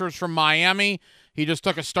transfers from Miami. He just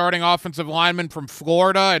took a starting offensive lineman from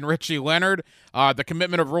Florida and Richie Leonard. The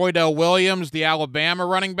commitment of Roydell Williams, the Alabama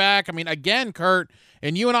running back. Again, Kurt,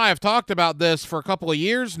 and you and I have talked about this for a couple of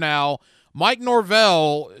years now. Mike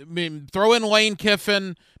Norvell, throw in Lane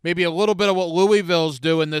Kiffin, maybe a little bit of what Louisville's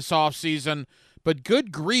doing this offseason. But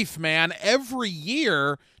good grief, man, every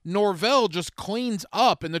year Norvell just cleans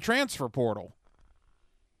up in the transfer portal.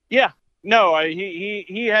 Yeah, no,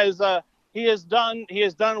 he has done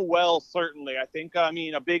well, certainly. I think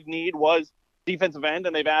a big need was defensive end,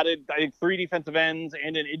 and they've added 3 defensive ends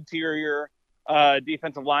and an interior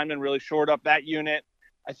defensive linemen, really shored up that unit.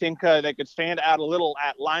 I think they could stand out a little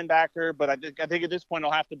at linebacker, but I think at this point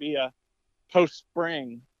it'll have to be a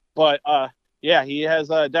post-spring. But, yeah, he has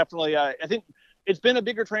definitely I think it's been a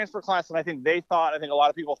bigger transfer class than I think they thought. I think a lot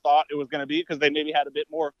of people thought it was going to be because they maybe had a bit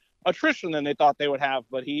more attrition than they thought they would have.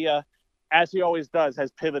 But he, as he always does,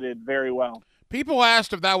 has pivoted very well. People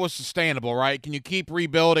asked if that was sustainable, right? Can you keep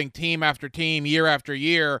rebuilding team after team, year after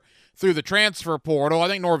year through the transfer portal? I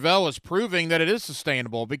think Norvell is proving that it is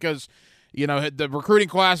sustainable because, you know, the recruiting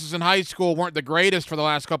classes in high school weren't the greatest for the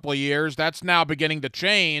last couple of years. That's now beginning to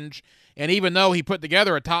change. And even though he put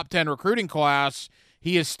together a top 10 recruiting class,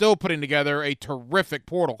 he is still putting together a terrific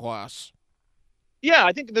portal class. Yeah,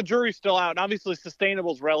 I think the jury's still out. And obviously,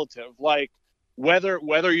 sustainable is relative. Like,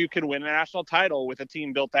 whether you can win a national title with a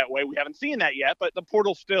team built that way, we haven't seen that yet, but the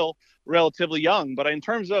portal's still relatively young. But in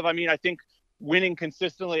terms of, I think winning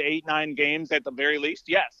consistently 8-9 games at the very least,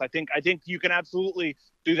 yes. I think you can absolutely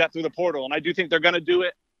do that through the portal. And I do think they're going to do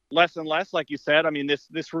it less and less, like you said. I mean,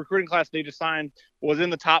 this recruiting class they just signed was in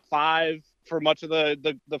the top 5 for much of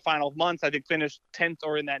the final months. I think finished 10th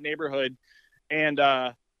or in that neighborhood. And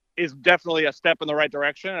is definitely a step in the right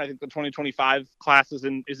direction. I think the 2025 class is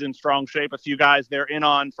in strong shape. A few guys they're in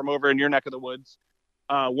on from over in your neck of the woods.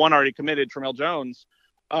 One already committed, Tramel Jones.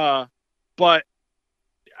 But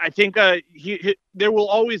I think there will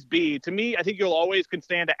always be, to me, I think you'll always can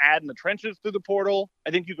stand to add in the trenches through the portal.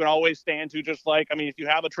 I think you can always stand to just if you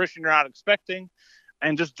have attrition you're not expecting.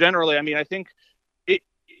 And just generally, I think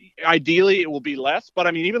ideally it will be less,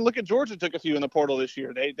 but even look at Georgia took a few in the portal this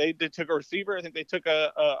year. They took a receiver. I think they took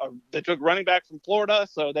they took running back from Florida.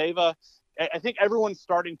 So they've I think everyone's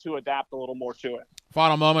starting to adapt a little more to it.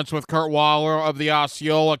 Final moments with Kurt Waller of the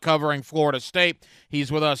Osceola covering Florida State.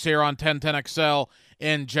 He's with us here on 1010XL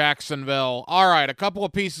in Jacksonville. All right, a couple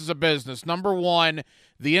of pieces of business. Number one,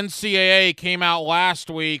 the NCAA came out last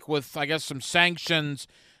week with, I guess, some sanctions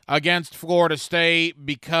against Florida State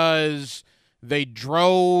because they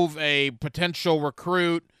drove a potential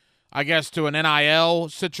recruit, I guess, to an NIL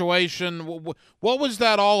situation. What was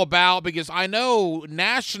that all about? Because I know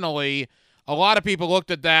nationally a lot of people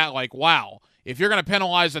looked at that like, wow, if you're going to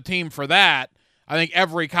penalize a team for that, I think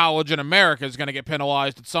every college in America is going to get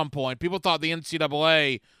penalized at some point. People thought the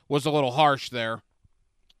NCAA was a little harsh there.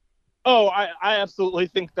 Oh, I absolutely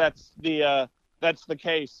think that's the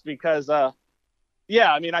case because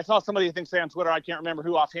yeah, I saw somebody say on Twitter, I can't remember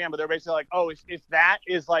who offhand, but they're basically like, oh, if that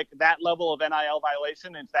is like that level of NIL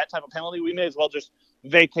violation and it's that type of penalty, we may as well just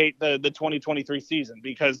vacate the 2023 season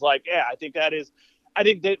because, yeah, I think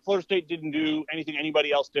that Florida State didn't do anything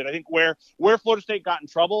anybody else did. I think where Florida State got in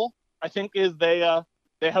trouble, I think, is they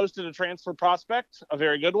hosted a transfer prospect, a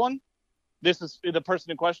very good one. This is the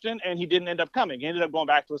person in question, and he didn't end up coming. He ended up going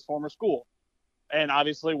back to his former school. And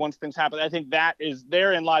obviously, once things happen, I think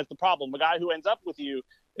therein lies the problem. The guy who ends up with you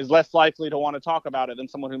is less likely to want to talk about it than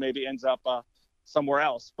someone who maybe ends up somewhere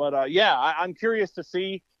else. But yeah, I'm curious to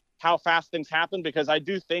see how fast things happen because I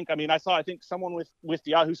do think, I think someone with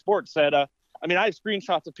Yahoo Sports said, I have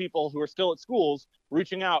screenshots of people who are still at schools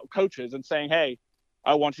reaching out, coaches, and saying, hey,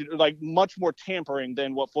 I want you to, much more tampering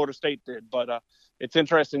than what Florida State did. But it's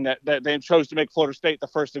interesting that they chose to make Florida State the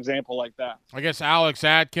first example like that. I guess Alex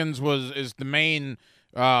Atkins is the main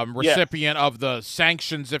recipient of the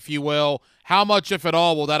sanctions, if you will. How much, if at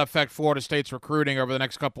all, will that affect Florida State's recruiting over the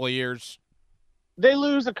next couple of years? They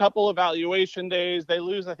lose a couple evaluation days. They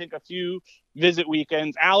lose, I think, a few visit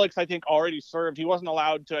weekends. Alex, I think, already served. He wasn't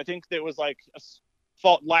allowed to. I think there was this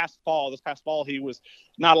past fall, he was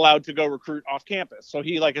not allowed to go recruit off campus. So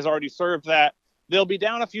he has already served that. They'll be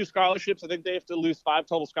down a few scholarships. I think they have to lose 5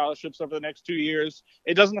 total scholarships over the next 2 years.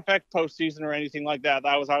 It doesn't affect postseason or anything like that.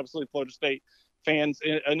 That was obviously Florida State fans'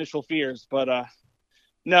 initial fears. But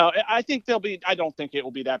no, I don't think it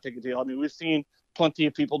will be that big a deal. We've seen plenty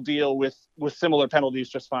of people deal with similar penalties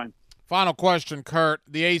just fine. Final question, Kurt.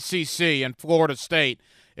 The ACC and Florida State.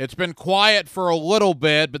 It's been quiet for a little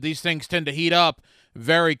bit, but these things tend to heat up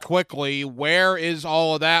very quickly. Where is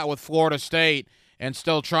all of that with Florida State and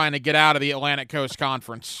still trying to get out of the Atlantic Coast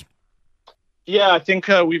Conference? Yeah, I think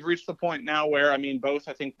we've reached the point now where, both,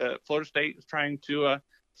 I think that Florida State is trying to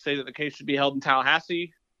say that the case should be held in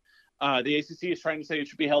Tallahassee. The ACC is trying to say it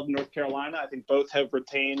should be held in North Carolina. I think both have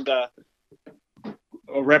retained a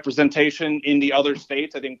representation in the other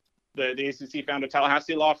states. I think the ACC found a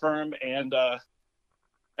Tallahassee law firm and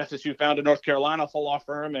FSU found a North Carolina law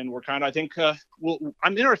firm. And we're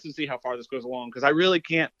I'm interested to see how far this goes along because I really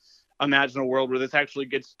can't imagine a world where this actually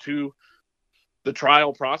gets to the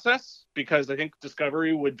trial process because I think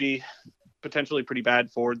discovery would be potentially pretty bad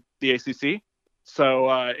for the ACC.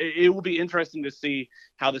 So it will be interesting to see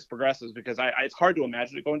how this progresses, because it's hard to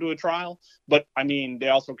imagine it going to a trial. But, I mean, they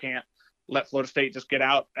also can't let Florida State just get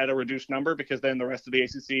out at a reduced number, because then the rest of the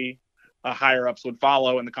ACC higher-ups would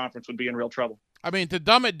follow and the conference would be in real trouble. I mean, to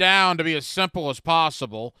dumb it down to be as simple as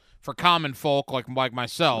possible for common folk like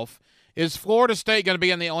myself, is Florida State going to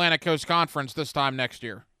be in the Atlantic Coast Conference this time next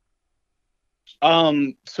year?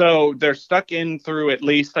 So they're stuck in through at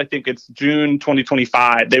least, I think it's June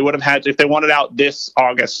 2025. They would have had to, if they wanted out this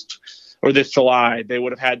August or this July, they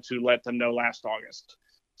would have had to let them know last August.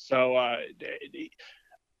 So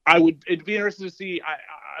it'd be interesting to see.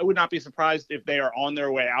 I would not be surprised if they are on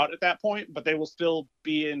their way out at that point, but they will still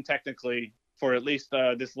be in technically for at least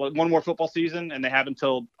this one more football season, and they have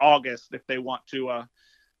until August if they want to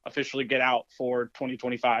officially get out for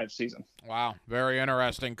 2025 season. Wow, very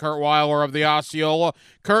interesting. Kurt Weiler of the Osceola.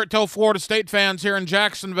 Kurt, tell Florida State fans here in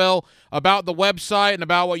Jacksonville about the website and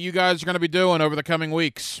about what you guys are going to be doing over the coming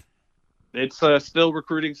weeks. It's still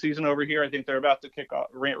recruiting season over here. I think they're about to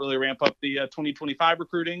really ramp up the 2025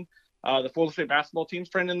 recruiting. The Florida State basketball team's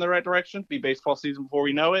trending in the right direction. Be baseball season before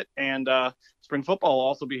we know it, and spring football will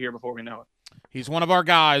also be here before we know it. He's one of our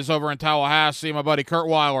guys over in Tallahassee, my buddy Kurt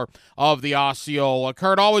Weiler of the Osceola.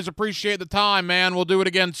 Kurt, always appreciate the time, man. We'll do it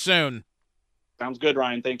again soon. Sounds good,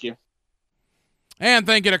 Ryan. Thank you. And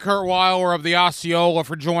thank you to Kurt Weiler of the Osceola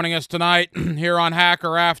for joining us tonight here on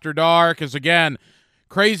Hacker After Dark. As again,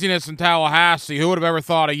 craziness in Tallahassee. Who would have ever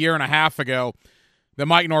thought a year and a half ago that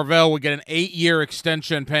Mike Norvell would get an 8-year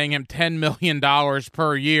extension paying him $10 million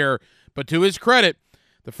per year? But to his credit,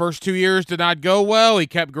 the first 2 years did not go well. He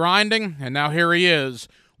kept grinding, and now here he is,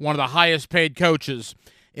 one of the highest-paid coaches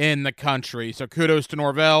in the country. So kudos to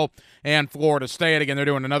Norvell and Florida State. Again, they're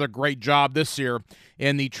doing another great job this year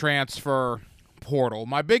in the transfer portal.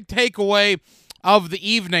 My big takeaway of the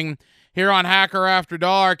evening here on Hacker After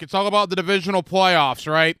Dark, it's all about the divisional playoffs,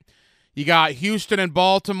 right? You got Houston and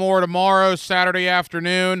Baltimore tomorrow, Saturday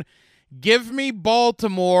afternoon. Give me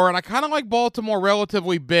Baltimore, and I kind of like Baltimore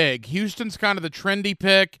relatively big. Houston's kind of the trendy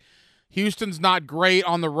pick. Houston's not great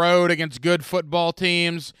on the road against good football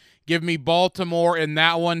teams. Give me Baltimore in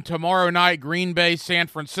that one. Tomorrow night, Green Bay, San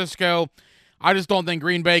Francisco. I just don't think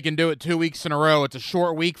Green Bay can do it 2 weeks in a row. It's a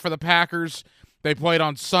short week for the Packers. They played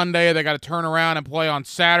on Sunday. They got to turn around and play on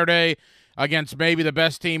Saturday against maybe the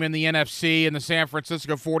best team in the NFC and the San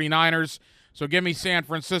Francisco 49ers. So give me San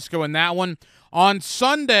Francisco in that one. On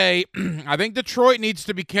Sunday, I think Detroit needs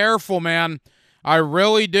to be careful, man. I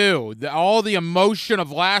really do. All the emotion of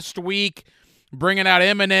last week, bringing out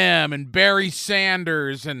Eminem and Barry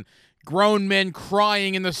Sanders and grown men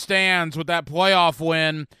crying in the stands with that playoff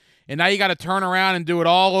win, and now you got to turn around and do it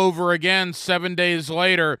all over again 7 days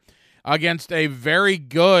later against a very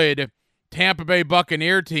good Tampa Bay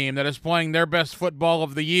Buccaneer team that is playing their best football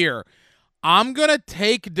of the year. I'm going to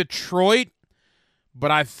take Detroit, but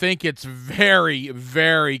I think it's very,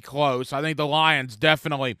 very close. I think the Lions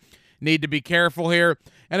definitely need to be careful here.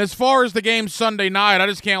 And as far as the game Sunday night, I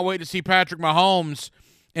just can't wait to see Patrick Mahomes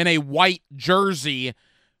in a white jersey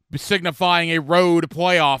signifying a road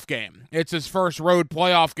playoff game. It's his first road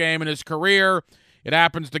playoff game in his career. It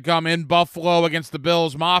happens to come in Buffalo against the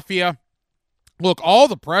Bills Mafia. Look, all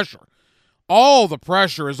the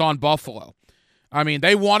pressure is on Buffalo. I mean,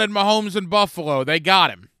 they wanted Mahomes in Buffalo. They got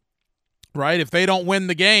him. Right? If they don't win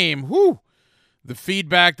the game, the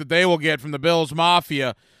feedback that they will get from the Bills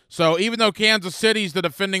Mafia. So even though Kansas City's the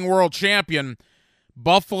defending world champion,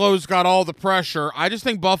 Buffalo's got all the pressure. I just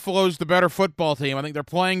think Buffalo's the better football team. I think they're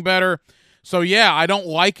playing better. So yeah, I don't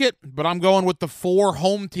like it, but I'm going with the 4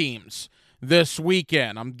 home teams this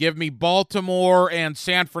weekend. Give me Baltimore and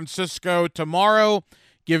San Francisco tomorrow.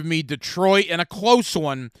 Give me Detroit in a close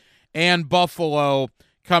one, and Buffalo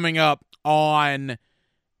coming up on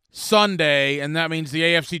Sunday, and that means the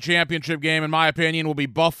AFC Championship game, in my opinion, will be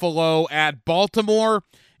Buffalo at Baltimore,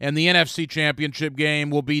 and the NFC Championship game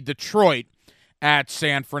will be Detroit at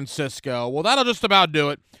San Francisco. Well, that'll just about do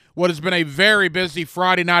it. What has been a very busy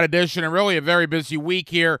Friday night edition and really a very busy week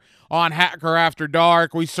here on Hacker After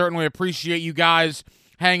Dark. We certainly appreciate you guys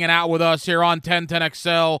hanging out with us here on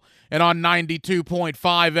 1010XL and on 92.5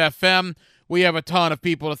 FM. We have a ton of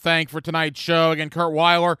people to thank for tonight's show. Again, Kurt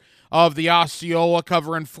Weiler of the Osceola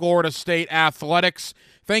covering Florida State athletics.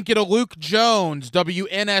 Thank you to Luke Jones,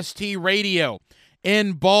 WNST Radio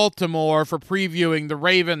in Baltimore, for previewing the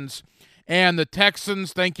Ravens and the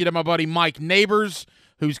Texans. Thank you to my buddy Mike Neighbors,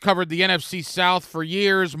 who's covered the NFC South for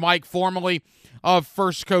years. Mike, formerly of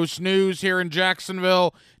First Coast News here in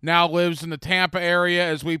Jacksonville, now lives in the Tampa area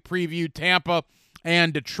as we preview Tampa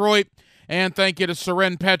and Detroit. And thank you to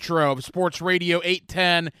Soren Petro of Sports Radio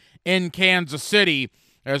 810 in Kansas City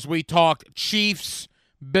as we talked Chiefs,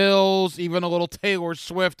 Bills, even a little Taylor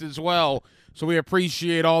Swift as well. So we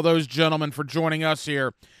appreciate all those gentlemen for joining us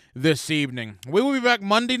here this evening. We will be back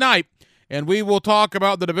Monday night, and we will talk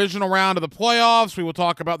about the divisional round of the playoffs. We will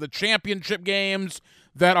talk about the championship games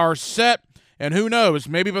that are set. And who knows,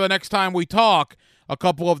 maybe by the next time we talk, a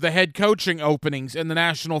couple of the head coaching openings in the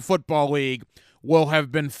National Football League will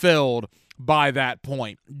have been filled by that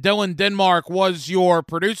point. Dylan Denmark was your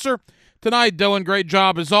producer tonight. Dylan, great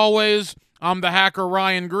job as always. I'm the hacker,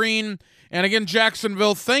 Ryan Green. And again,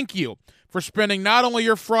 Jacksonville, thank you for spending not only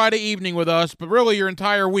your Friday evening with us, but really your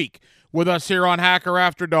entire week with us here on Hacker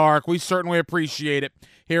After Dark. We certainly appreciate it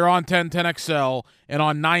here on 1010XL and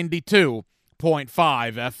on 92.5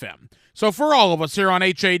 FM. So for all of us here on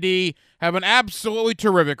HAD, have an absolutely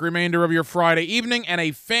terrific remainder of your Friday evening and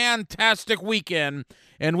a fantastic weekend.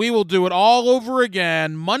 And we will do it all over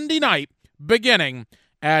again Monday night, beginning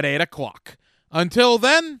at 8 o'clock. Until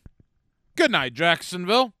then, good night,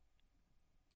 Jacksonville.